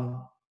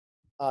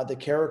the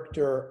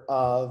character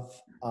of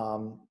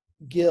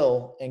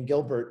Gil and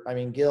Gilbert,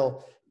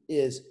 Gil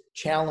is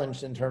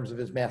challenged in terms of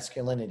his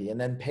masculinity, and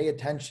then pay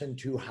attention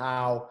to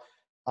how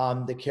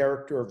the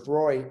character of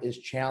Roy is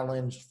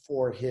challenged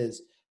for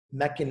his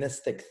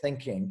mechanistic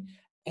thinking,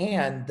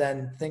 and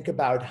then think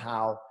about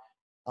how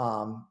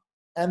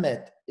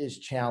Emmett is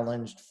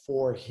challenged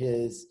for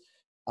his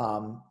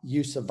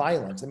use of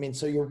violence.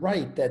 So you're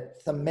right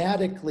that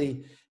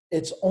thematically,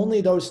 it's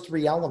only those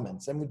three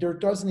elements. There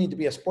doesn't need to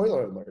be a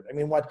spoiler alert.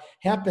 What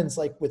happens,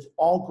 like with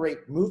all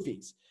great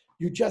movies,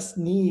 you just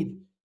need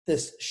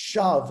this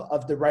shove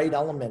of the right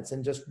elements,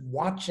 and just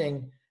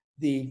watching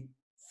the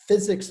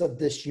physics of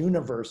this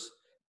universe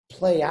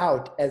play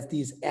out as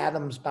these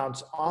atoms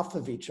bounce off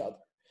of each other.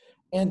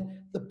 And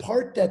the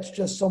part that's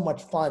just so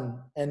much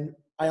fun, and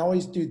I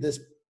always do this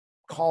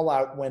call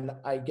out when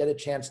I get a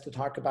chance to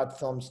talk about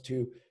films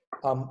to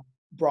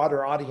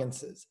broader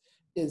audiences,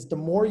 is the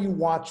more you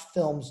watch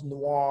films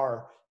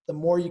noir, the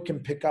more you can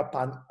pick up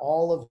on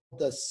all of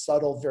the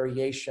subtle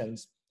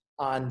variations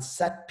on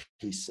set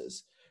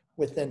pieces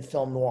within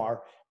film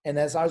noir. And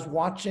as I was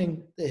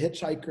watching The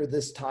Hitch-Hiker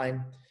this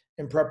time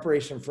in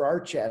preparation for our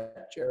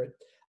chat, Jared,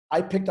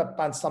 I picked up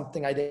on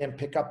something I didn't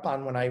pick up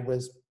on when I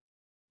was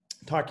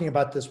talking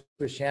about this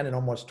with Shannon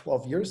almost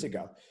 12 years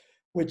ago,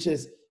 which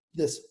is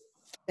this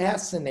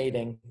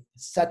fascinating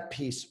set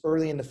piece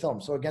early in the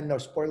film. So again, no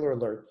spoiler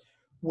alert,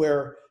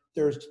 where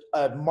there's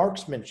a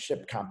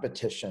marksmanship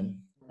competition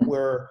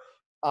where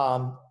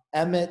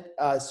Emmett,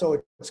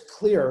 so it's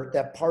clear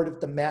that part of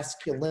the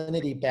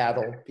masculinity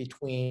battle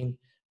between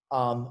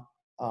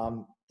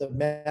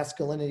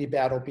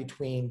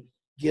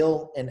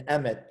Gil and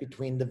Emmett,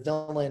 between the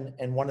villain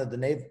and one of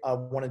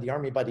the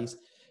army buddies,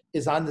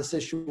 is on this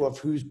issue of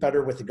who's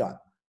better with a gun,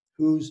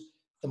 who's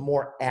the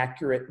more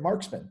accurate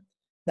marksman.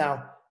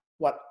 Now,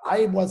 what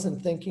I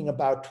wasn't thinking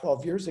about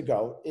 12 years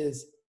ago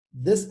is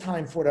this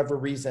time, for whatever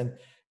reason,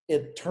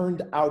 it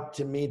turned out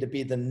to me to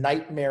be the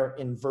nightmare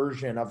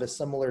inversion of a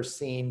similar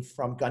scene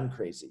from Gun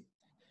Crazy.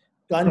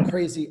 Gun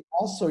Crazy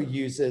also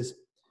uses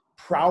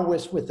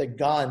prowess with a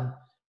gun,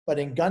 but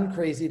in Gun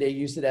Crazy, they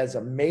use it as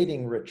a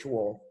mating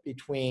ritual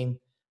between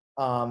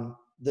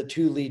the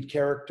two lead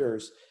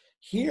characters.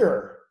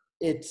 Here,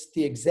 it's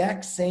the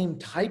exact same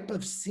type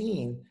of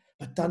scene,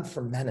 but done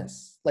for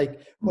menace.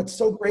 Like, what's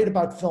so great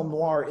about film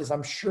noir is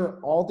I'm sure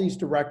all these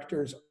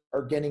directors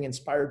are getting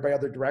inspired by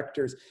other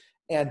directors.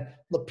 And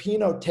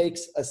Lupino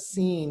takes a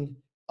scene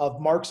of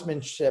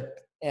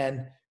marksmanship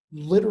and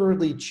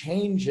literally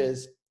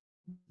changes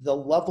the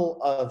level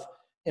of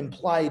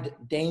implied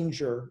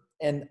danger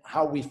and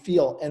how we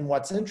feel. And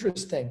what's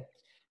interesting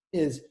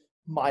is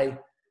my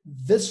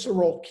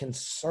visceral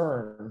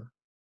concern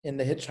in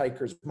The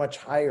Hitch-Hiker is much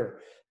higher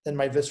than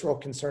my visceral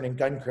concern in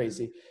Gun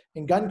Crazy.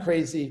 In Gun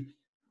Crazy,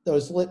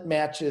 those lit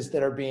matches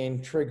that are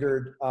being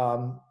triggered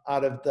out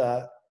of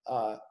the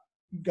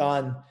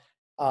gun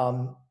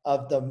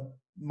of the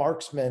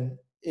marksman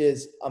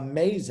is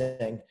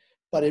amazing,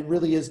 but it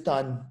really is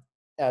done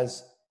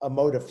as a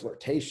mode of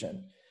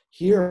flirtation.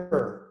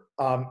 Here,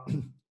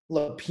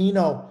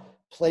 Lupino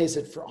plays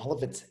it for all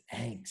of its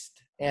angst.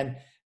 And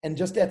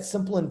just that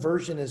simple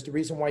inversion is the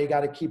reason why you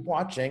got to keep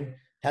watching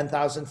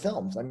 10,000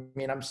 films.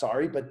 I'm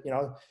sorry, but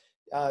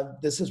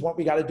this is what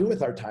we got to do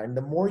with our time.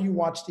 The more you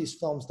watch these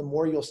films, the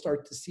more you'll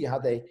start to see how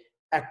they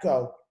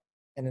echo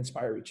and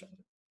inspire each other.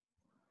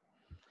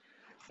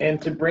 And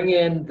to bring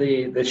in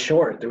the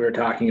short that we were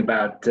talking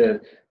about, the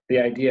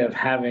idea of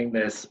having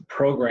this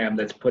program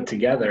that's put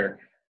together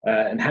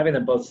and having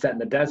them both set in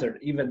the desert,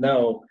 even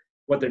though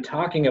what they're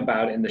talking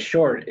about in the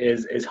short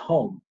is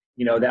home,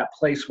 that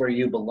place where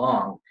you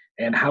belong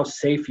and how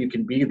safe you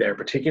can be there,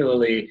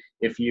 particularly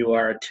if you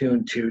are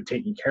attuned to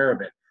taking care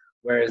of it.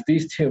 Whereas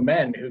these two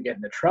men who get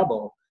into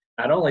trouble,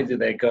 not only do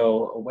they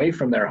go away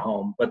from their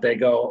home, but they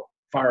go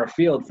far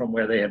afield from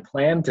where they had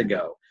planned to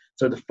go.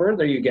 So the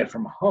further you get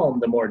from home,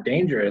 the more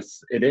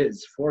dangerous it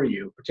is for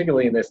you,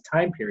 particularly in this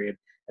time period.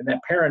 And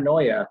that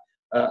paranoia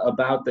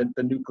about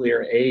the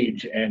nuclear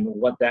age and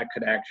what that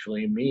could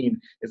actually mean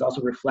is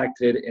also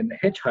reflected in The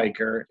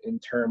Hitch-Hiker in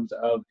terms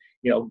of,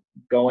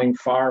 going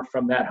far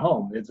from that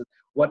home. It's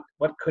what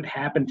could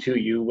happen to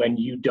you when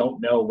you don't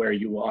know where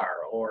you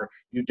are or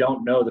you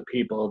don't know the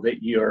people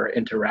that you're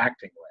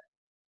interacting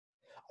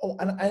with.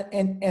 Oh,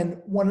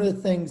 and one of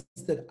the things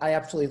that I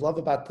absolutely love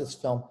about this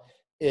film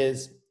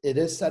is it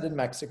is set in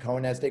Mexico,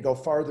 and as they go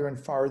farther and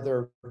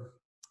farther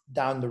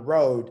down the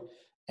road,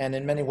 and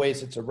in many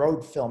ways it's a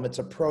road film, it's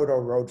a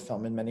proto-road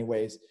film in many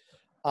ways,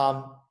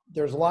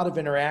 there's a lot of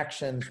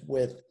interactions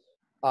with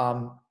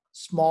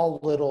small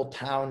little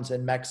towns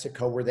in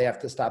Mexico where they have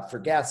to stop for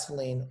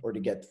gasoline or to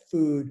get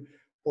food,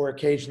 or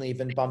occasionally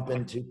even bump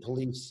into the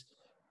police.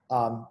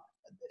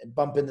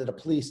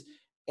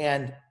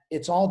 And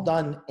it's all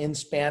done in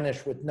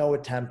Spanish with no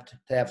attempt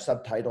to have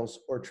subtitles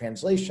or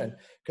translation,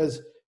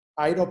 because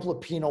Ida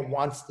Lupino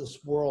wants this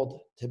world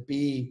to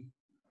be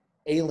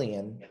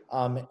alien,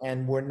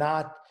 and we're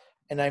not,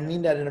 and I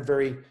mean that in a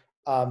very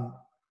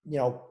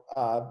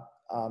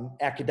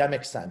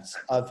academic sense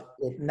of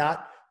it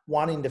not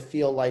wanting to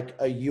feel like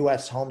a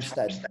U.S.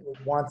 homestead.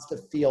 It wants to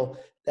feel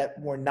that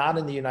we're not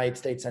in the United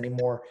States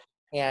anymore,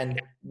 and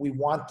we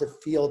want to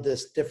feel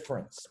this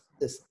difference,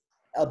 this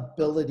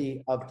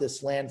ability of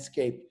this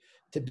landscape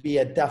to be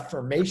a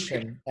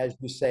deformation, as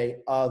you say,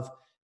 of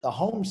the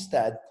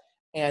homestead.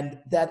 And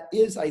that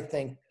is, I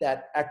think,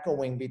 that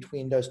echoing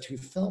between those two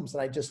films.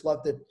 And I just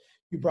love that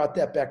you brought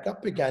that back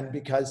up again,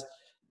 because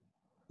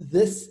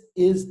this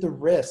is the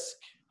risk.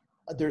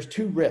 There's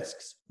two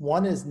risks.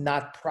 One is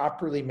not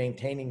properly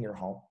maintaining your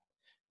home.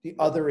 The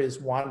other is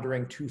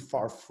wandering too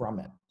far from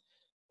it.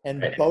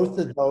 And both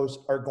of those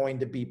are going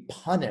to be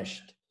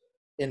punished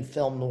in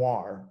film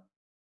noir.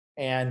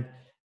 And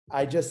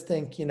I just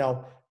think,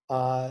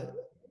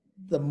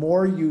 the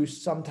more you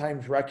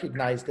sometimes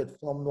recognize that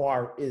film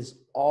noir is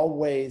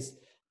always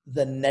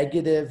the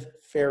negative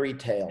fairy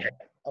tale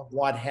of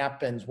what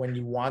happens when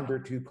you wander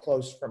too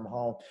close from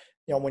home,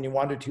 when you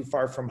wander too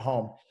far from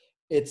home.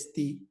 It's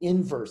the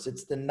inverse.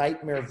 It's the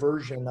nightmare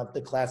version of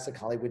the classic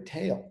Hollywood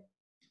tale,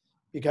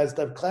 because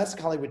the classic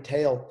Hollywood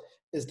tale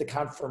is the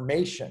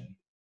confirmation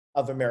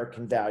of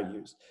American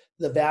values,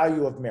 the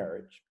value of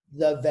marriage,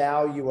 the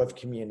value of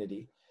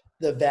community,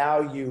 the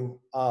value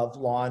of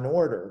law and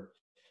order.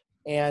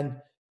 And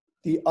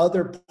the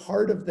other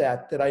part of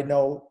that I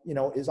know,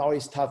 is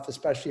always tough,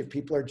 especially if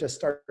people are just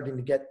starting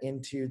to get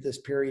into this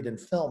period in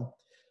film.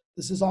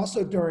 This is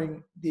also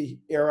during the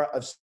era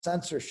of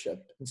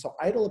censorship. And so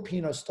Ida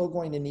Lupino is still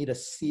going to need a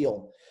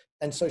seal.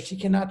 And so she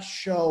cannot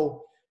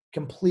show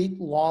complete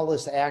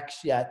lawless acts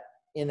yet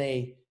in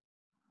a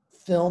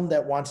film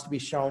that wants to be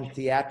shown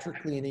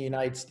theatrically in the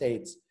United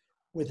States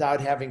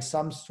without having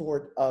some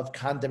sort of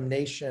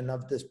condemnation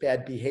of this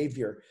bad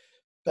behavior.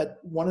 But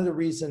one of the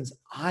reasons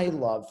I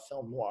love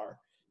film noir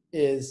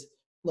is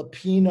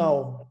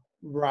Lupino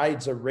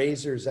rides a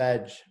razor's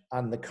edge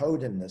on the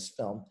code in this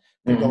film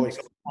to go as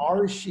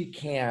far as she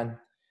can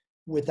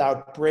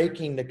without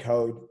breaking the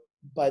code.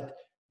 But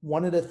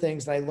one of the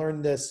things, and I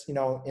learned this,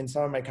 in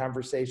some of my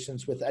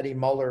conversations with Eddie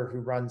Muller,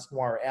 who runs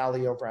Noir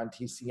Alley over on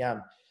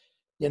TCM,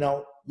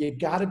 you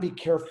got to be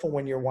careful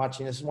when you're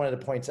watching. This is one of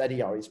the points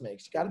Eddie always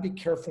makes. You got to be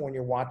careful when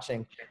you're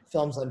watching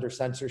films under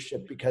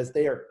censorship, because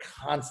they are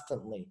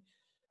constantly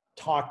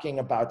talking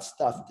about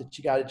stuff that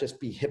you got to just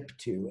be hip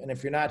to. And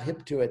if you're not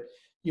hip to it,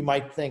 you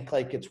might think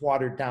like it's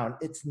watered down.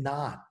 It's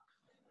not.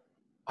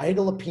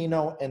 Ida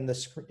Lupino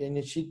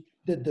and she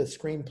did the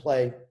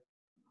screenplay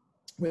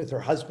with her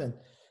husband.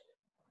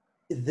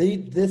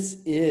 This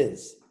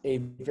is a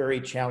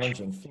very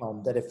challenging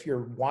film that if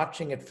you're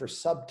watching it for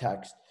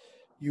subtext,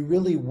 you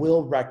really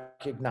will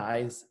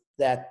recognize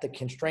that the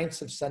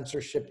constraints of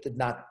censorship did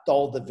not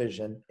dull the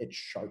vision, it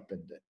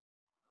sharpened it.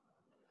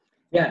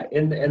 Yeah,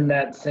 in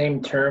that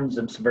same terms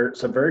of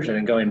subversion,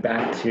 and going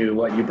back to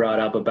what you brought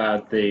up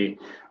about the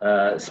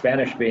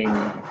Spanish being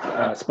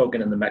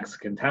spoken in the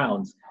Mexican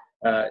towns,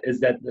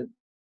 is that the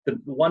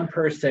one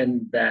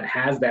person that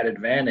has that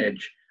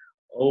advantage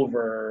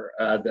over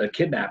the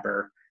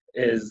kidnapper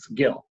is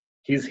Gil.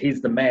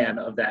 He's the man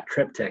of that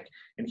triptych,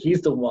 and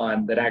he's the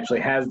one that actually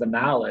has the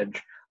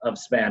knowledge of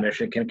Spanish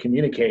and can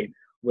communicate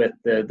with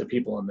the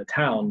people in the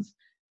towns.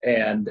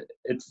 And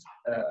it's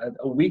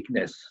a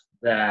weakness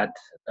that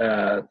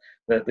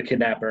the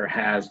kidnapper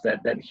has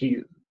that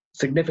he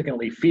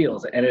significantly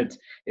feels, and it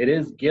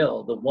is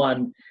Gil, the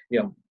one,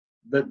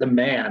 the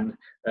man,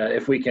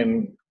 if we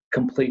can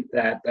complete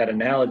that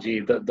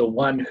analogy, the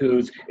one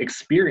whose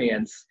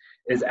experience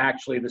is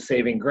actually the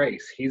saving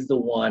grace. He's the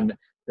one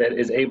that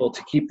is able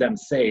to keep them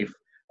safe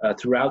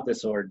throughout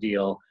this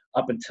ordeal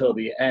up until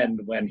the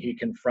end, when he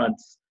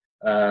confronts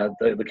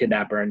the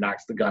kidnapper and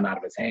knocks the gun out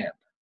of his hand.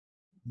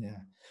 Yeah,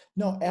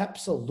 no,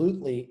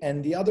 absolutely.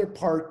 And the other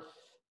part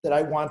that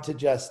I want to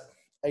just,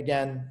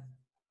 again,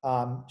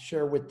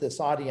 share with this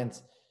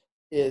audience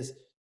is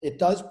it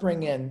does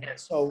bring in,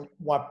 so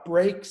what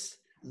breaks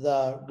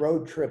the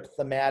road trip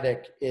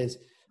thematic is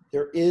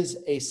there is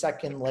a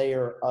second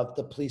layer of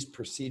the police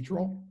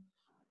procedural.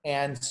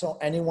 And so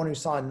anyone who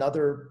saw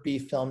another B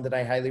film that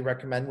I highly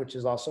recommend, which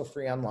is also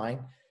free online,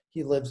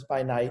 He Lives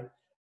by Night,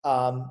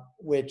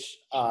 which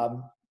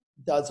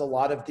does a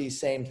lot of these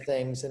same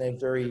things in a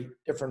very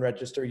different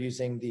register,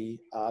 using the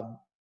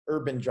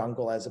urban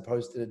jungle as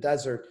opposed to the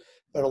desert,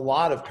 but a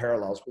lot of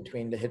parallels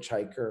between The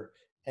Hitch-Hiker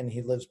and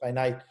He Lives by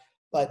Night.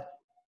 But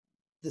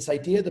this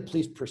idea of the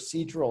police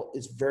procedural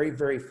is very,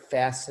 very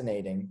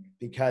fascinating,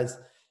 because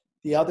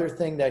The other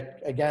thing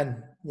that,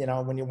 again, you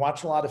know, when you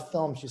watch a lot of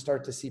films, you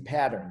start to see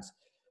patterns.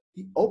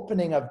 The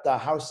opening of the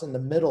house in the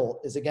middle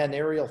is, again,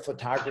 aerial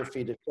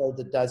photography to show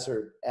the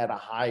desert at a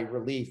high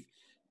relief.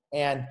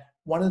 And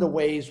one of the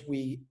ways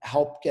we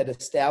help get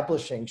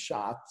establishing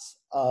shots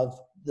of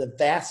the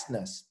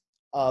vastness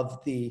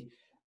of the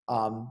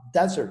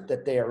desert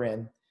that they are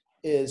in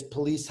is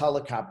police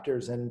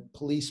helicopters and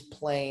police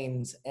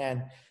planes.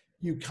 And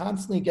you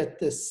constantly get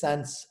this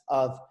sense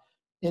of,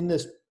 in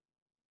this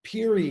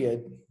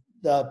period,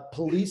 the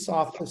police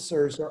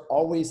officers are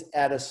always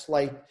at a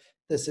slight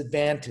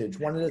disadvantage.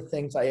 One of the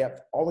things I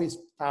have always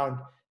found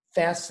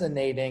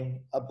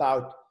fascinating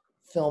about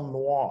film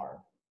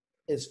noir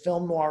is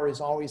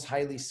always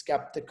highly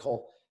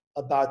skeptical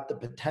about the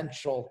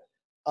potential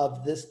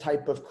of this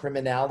type of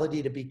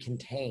criminality to be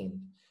contained.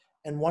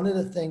 And one of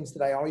the things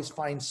that I always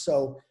find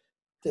so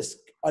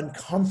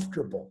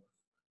uncomfortable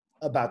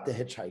about The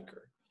Hitchhiker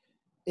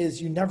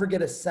is you never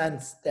get a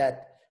sense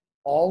that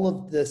all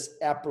of this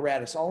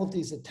apparatus, all of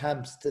these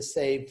attempts to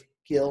save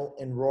Gil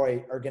and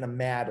Roy are going to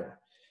matter,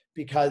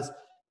 because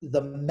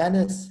the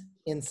menace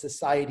in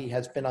society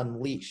has been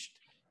unleashed.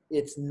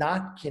 It's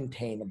not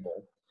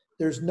containable.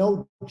 There's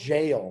no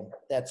jail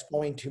that's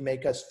going to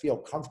make us feel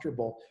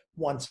comfortable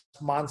once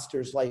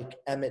monsters like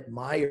Emmett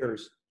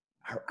Myers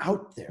are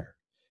out there.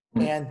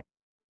 And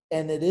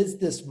it is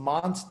this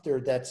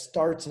monster that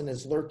starts and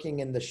is lurking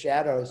in the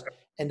shadows,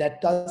 and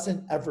that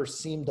doesn't ever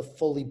seem to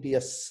fully be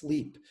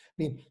asleep. I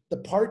mean, the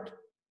part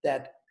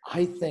that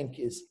I think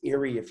is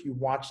eerie, if you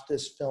watch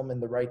this film in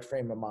the right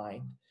frame of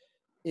mind,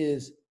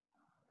 is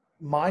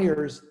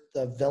Myers,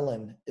 the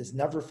villain, is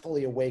never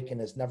fully awake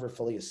and is never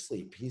fully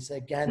asleep. He's,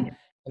 again,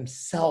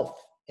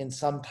 himself in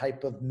some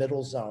type of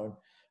middle zone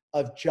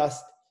of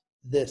just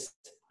this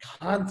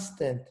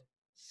constant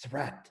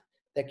threat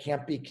that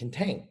can't be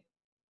contained.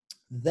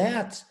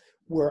 That's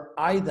where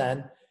I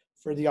then,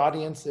 for the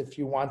audience, if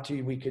you want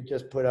to, we could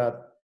just put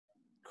a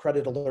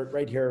credit alert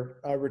right here.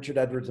 Richard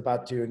Edwards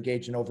about to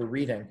engage in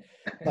overreading,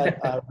 but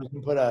we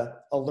can put a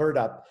alert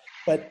up.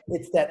 But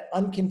it's that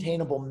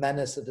uncontainable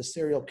menace of the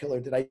serial killer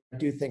that I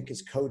do think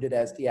is coded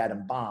as the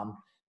atom bomb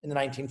in the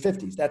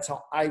 1950s. That's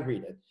how I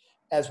read it.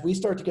 As we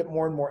start to get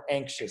more and more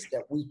anxious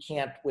that we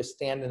can't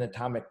withstand an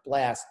atomic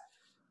blast,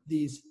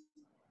 this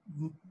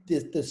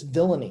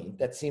villainy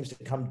that seems to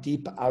come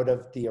deep out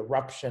of the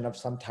eruption of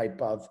some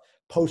type of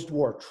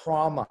post-war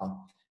trauma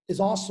is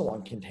also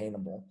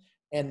uncontainable.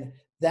 And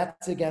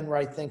that's, again, where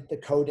I think the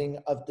coding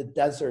of the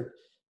desert,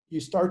 you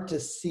start to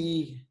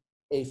see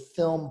a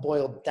film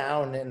boiled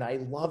down. And I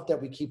love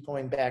that we keep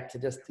going back to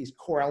just these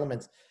core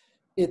elements.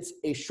 It's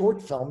a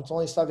short film. It's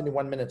only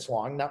 71 minutes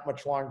long, not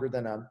much longer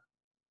than an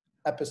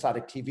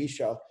episodic TV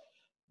show,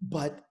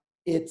 but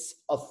it's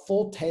a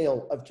full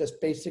tale of just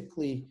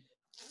basically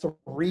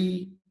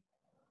 3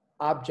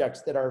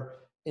 objects that are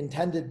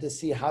intended to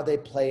see how they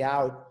play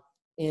out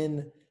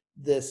in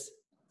this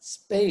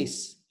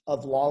space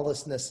of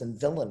lawlessness and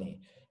villainy.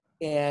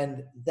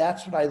 And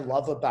that's what I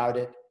love about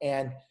it.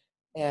 And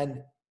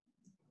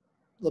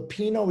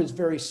Lupino is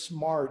very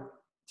smart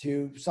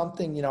to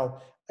something, you know,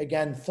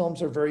 again,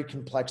 films are very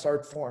complex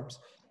art forms.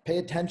 Pay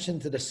attention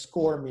to the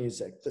score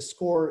music. The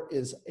score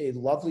is a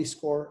lovely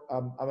score.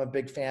 I'm a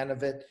big fan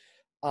of it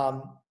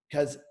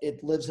because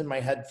it lives in my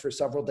head for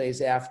several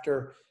days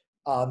after,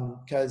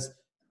 because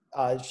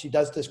she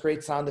does this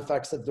great sound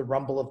effects of the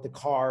rumble of the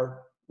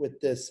car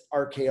with this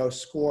RKO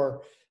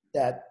score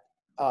that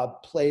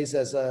plays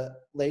as a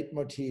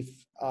leitmotif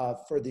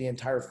for the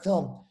entire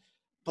film.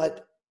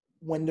 But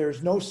when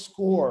there's no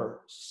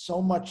score,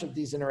 so much of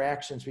these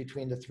interactions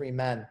between the 3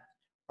 men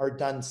are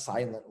done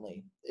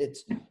silently.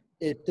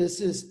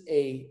 This is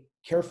a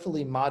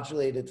carefully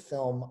modulated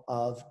film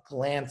of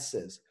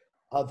glances,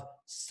 of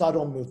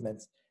subtle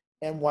movements.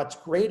 And what's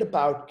great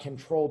about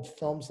controlled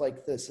films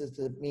like this is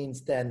it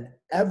means then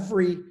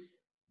every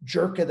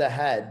jerk of the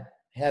head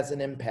has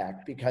an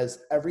impact because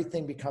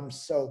everything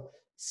becomes so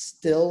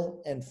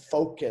still and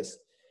focused.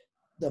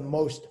 The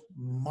most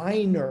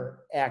minor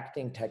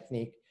acting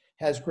technique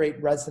has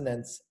great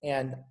resonance.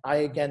 And I,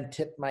 again,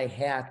 tip my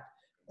hat,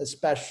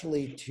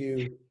 especially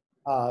to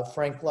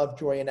Frank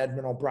Lovejoy and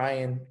Edmund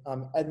O'Brien.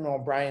 Edmund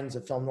O'Brien's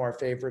a film noir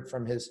favorite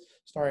from his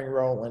starring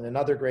role in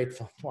another great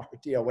film noir,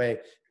 DOA.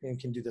 You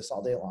can do this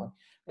all day long.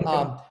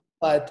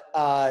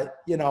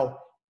 You know,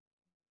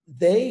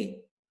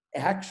 they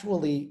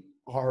actually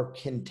are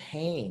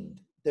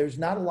contained. There's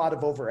not a lot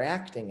of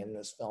overacting in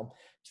this film.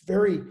 It's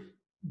very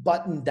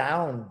buttoned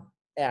down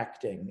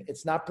acting.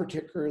 It's not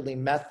particularly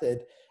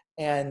method.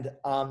 And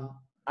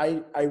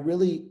I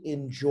really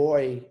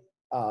enjoy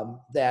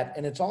that.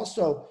 And it's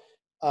also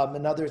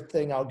another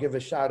thing I'll give a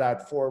shout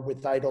out for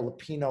with Ida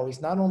Lupino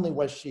is not only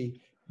was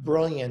she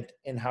brilliant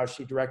in how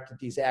she directed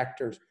these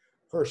actors,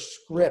 her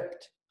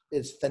script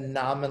is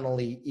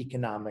phenomenally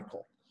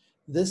economical.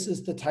 This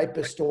is the type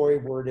of story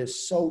where it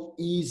is so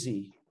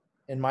easy,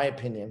 in my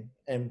opinion,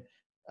 and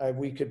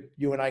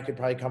you and I could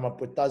probably come up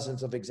with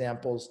dozens of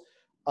examples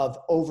of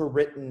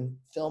overwritten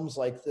films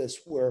like this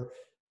where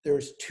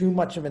there's too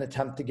much of an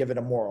attempt to give it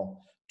a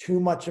moral, too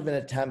much of an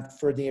attempt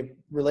for the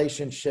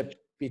relationship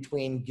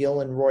between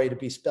Gil and Roy to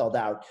be spelled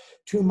out,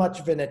 too much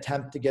of an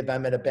attempt to give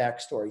Emmett a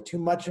backstory, too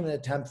much of an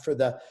attempt for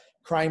the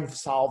crime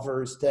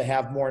solvers to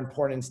have more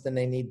importance than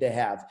they need to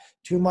have,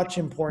 too much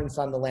importance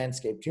on the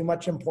landscape, too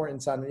much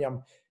importance on,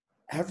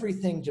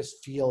 everything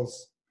just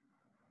feels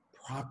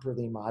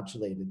properly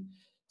modulated.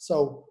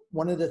 So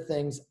one of the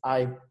things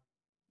I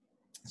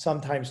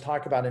sometimes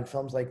talk about in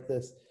films like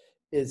this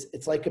is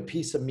it's like a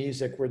piece of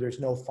music where there's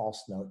no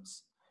false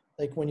notes.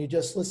 Like when you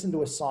just listen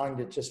to a song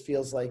that just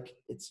feels like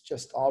it's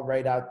just all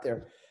right out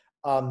there.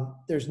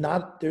 There's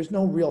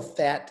no real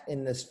fat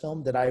in this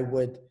film that I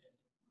would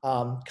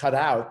cut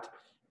out.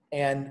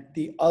 And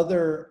the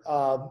other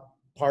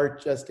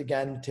part, just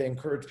again, to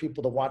encourage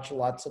people to watch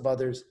lots of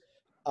others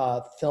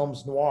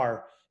films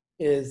noir,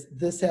 is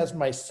this has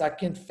my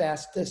second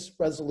fastest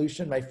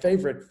resolution. My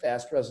favorite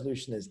fast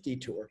resolution is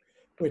Detour,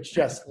 which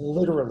just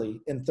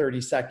literally in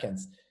 30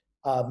 seconds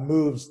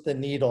moves the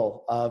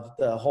needle of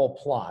the whole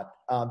plot.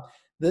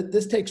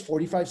 This takes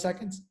 45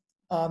 seconds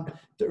to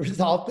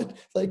resolve it.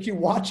 Like you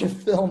watch a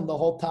film the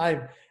whole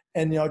time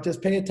and,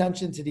 just pay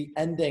attention to the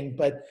ending.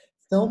 But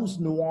films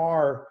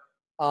noir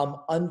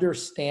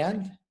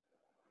understand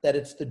that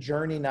it's the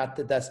journey, not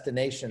the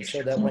destination.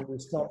 So that when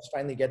these films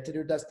finally get to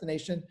their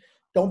destination,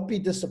 don't be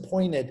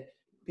disappointed,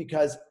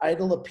 because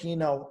Ida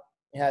Lupino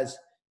has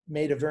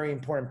made a very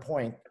important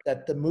point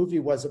that the movie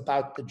was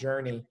about the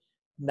journey,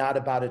 not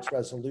about its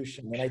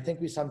resolution. And I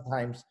think we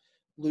sometimes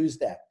lose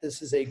that.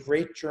 This is a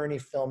great journey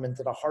film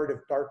into the heart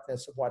of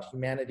darkness of what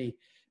humanity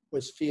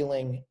was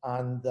feeling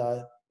on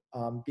the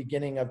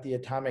beginning of the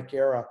atomic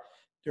era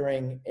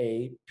during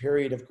a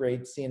period of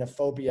great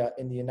xenophobia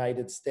in the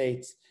United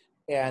States.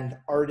 And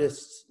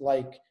artists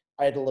like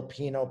Ida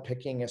Lupino,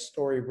 picking a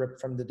story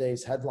ripped from the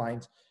day's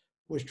headlines,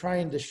 was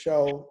trying to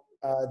show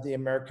the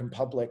American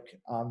public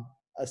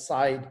a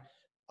side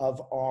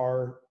of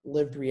our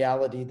lived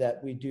reality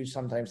that we do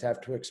sometimes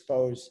have to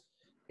expose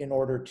in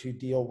order to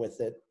deal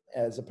with it,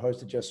 as opposed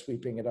to just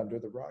sweeping it under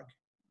the rug.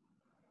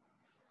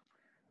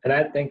 And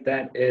I think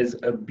that is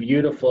a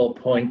beautiful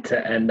point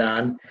to end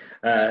on.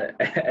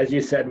 As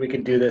you said, we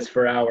could do this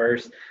for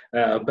hours,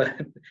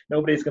 but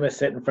nobody's going to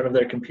sit in front of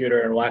their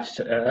computer and watch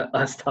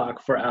us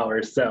talk for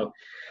hours. So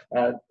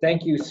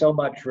thank you so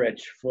much,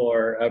 Rich,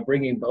 for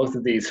bringing both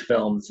of these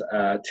films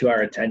to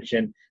our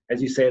attention.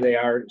 As you say, they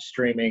are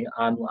streaming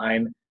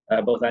online,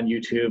 both on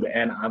YouTube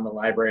and on the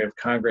Library of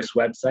Congress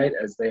website,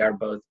 as they are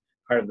both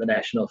part of the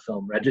National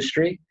Film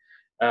Registry.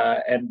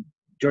 And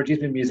George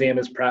Eastman Museum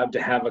is proud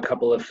to have a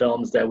couple of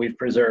films that we've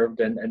preserved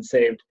and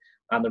saved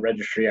on the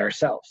registry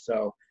ourselves.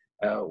 So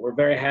we're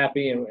very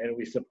happy, and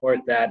we support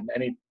that.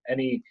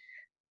 Any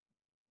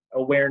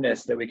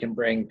awareness that we can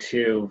bring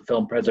to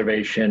film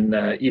preservation,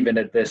 even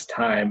at this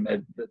time.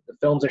 The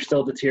films are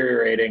still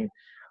deteriorating,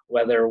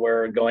 whether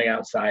we're going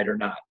outside or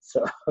not.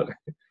 So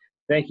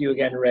thank you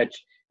again, Rich.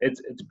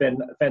 It's been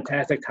a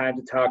fantastic time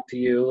to talk to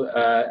you,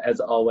 as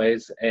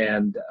always.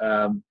 And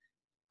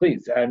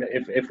please,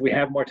 if we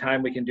have more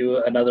time, we can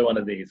do another one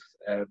of these.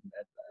 I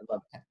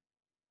love it.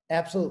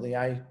 Absolutely.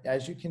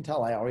 As you can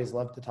tell, I always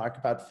love to talk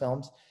about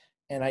films,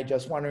 and I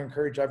just want to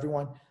encourage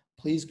everyone,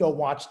 please go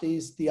watch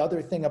these. The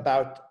other thing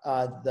about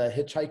the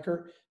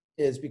Hitch-Hiker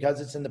is,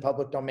 because it's in the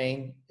public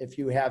domain, if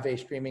you have a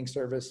streaming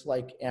service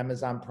like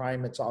Amazon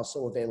Prime, it's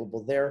also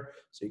available there.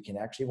 So you can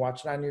actually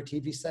watch it on your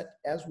TV set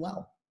as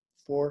well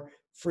for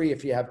free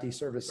if you have these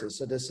services.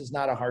 So this is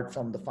not a hard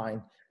film to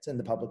find. It's in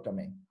the public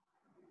domain.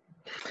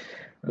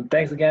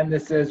 Thanks again.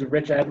 This is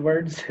Rich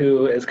Edwards,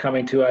 who is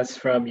coming to us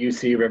from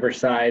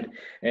UC-Riverside.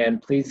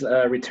 And please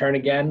return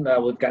again.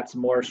 We've got some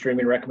more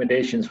streaming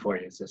recommendations for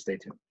you, so stay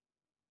tuned.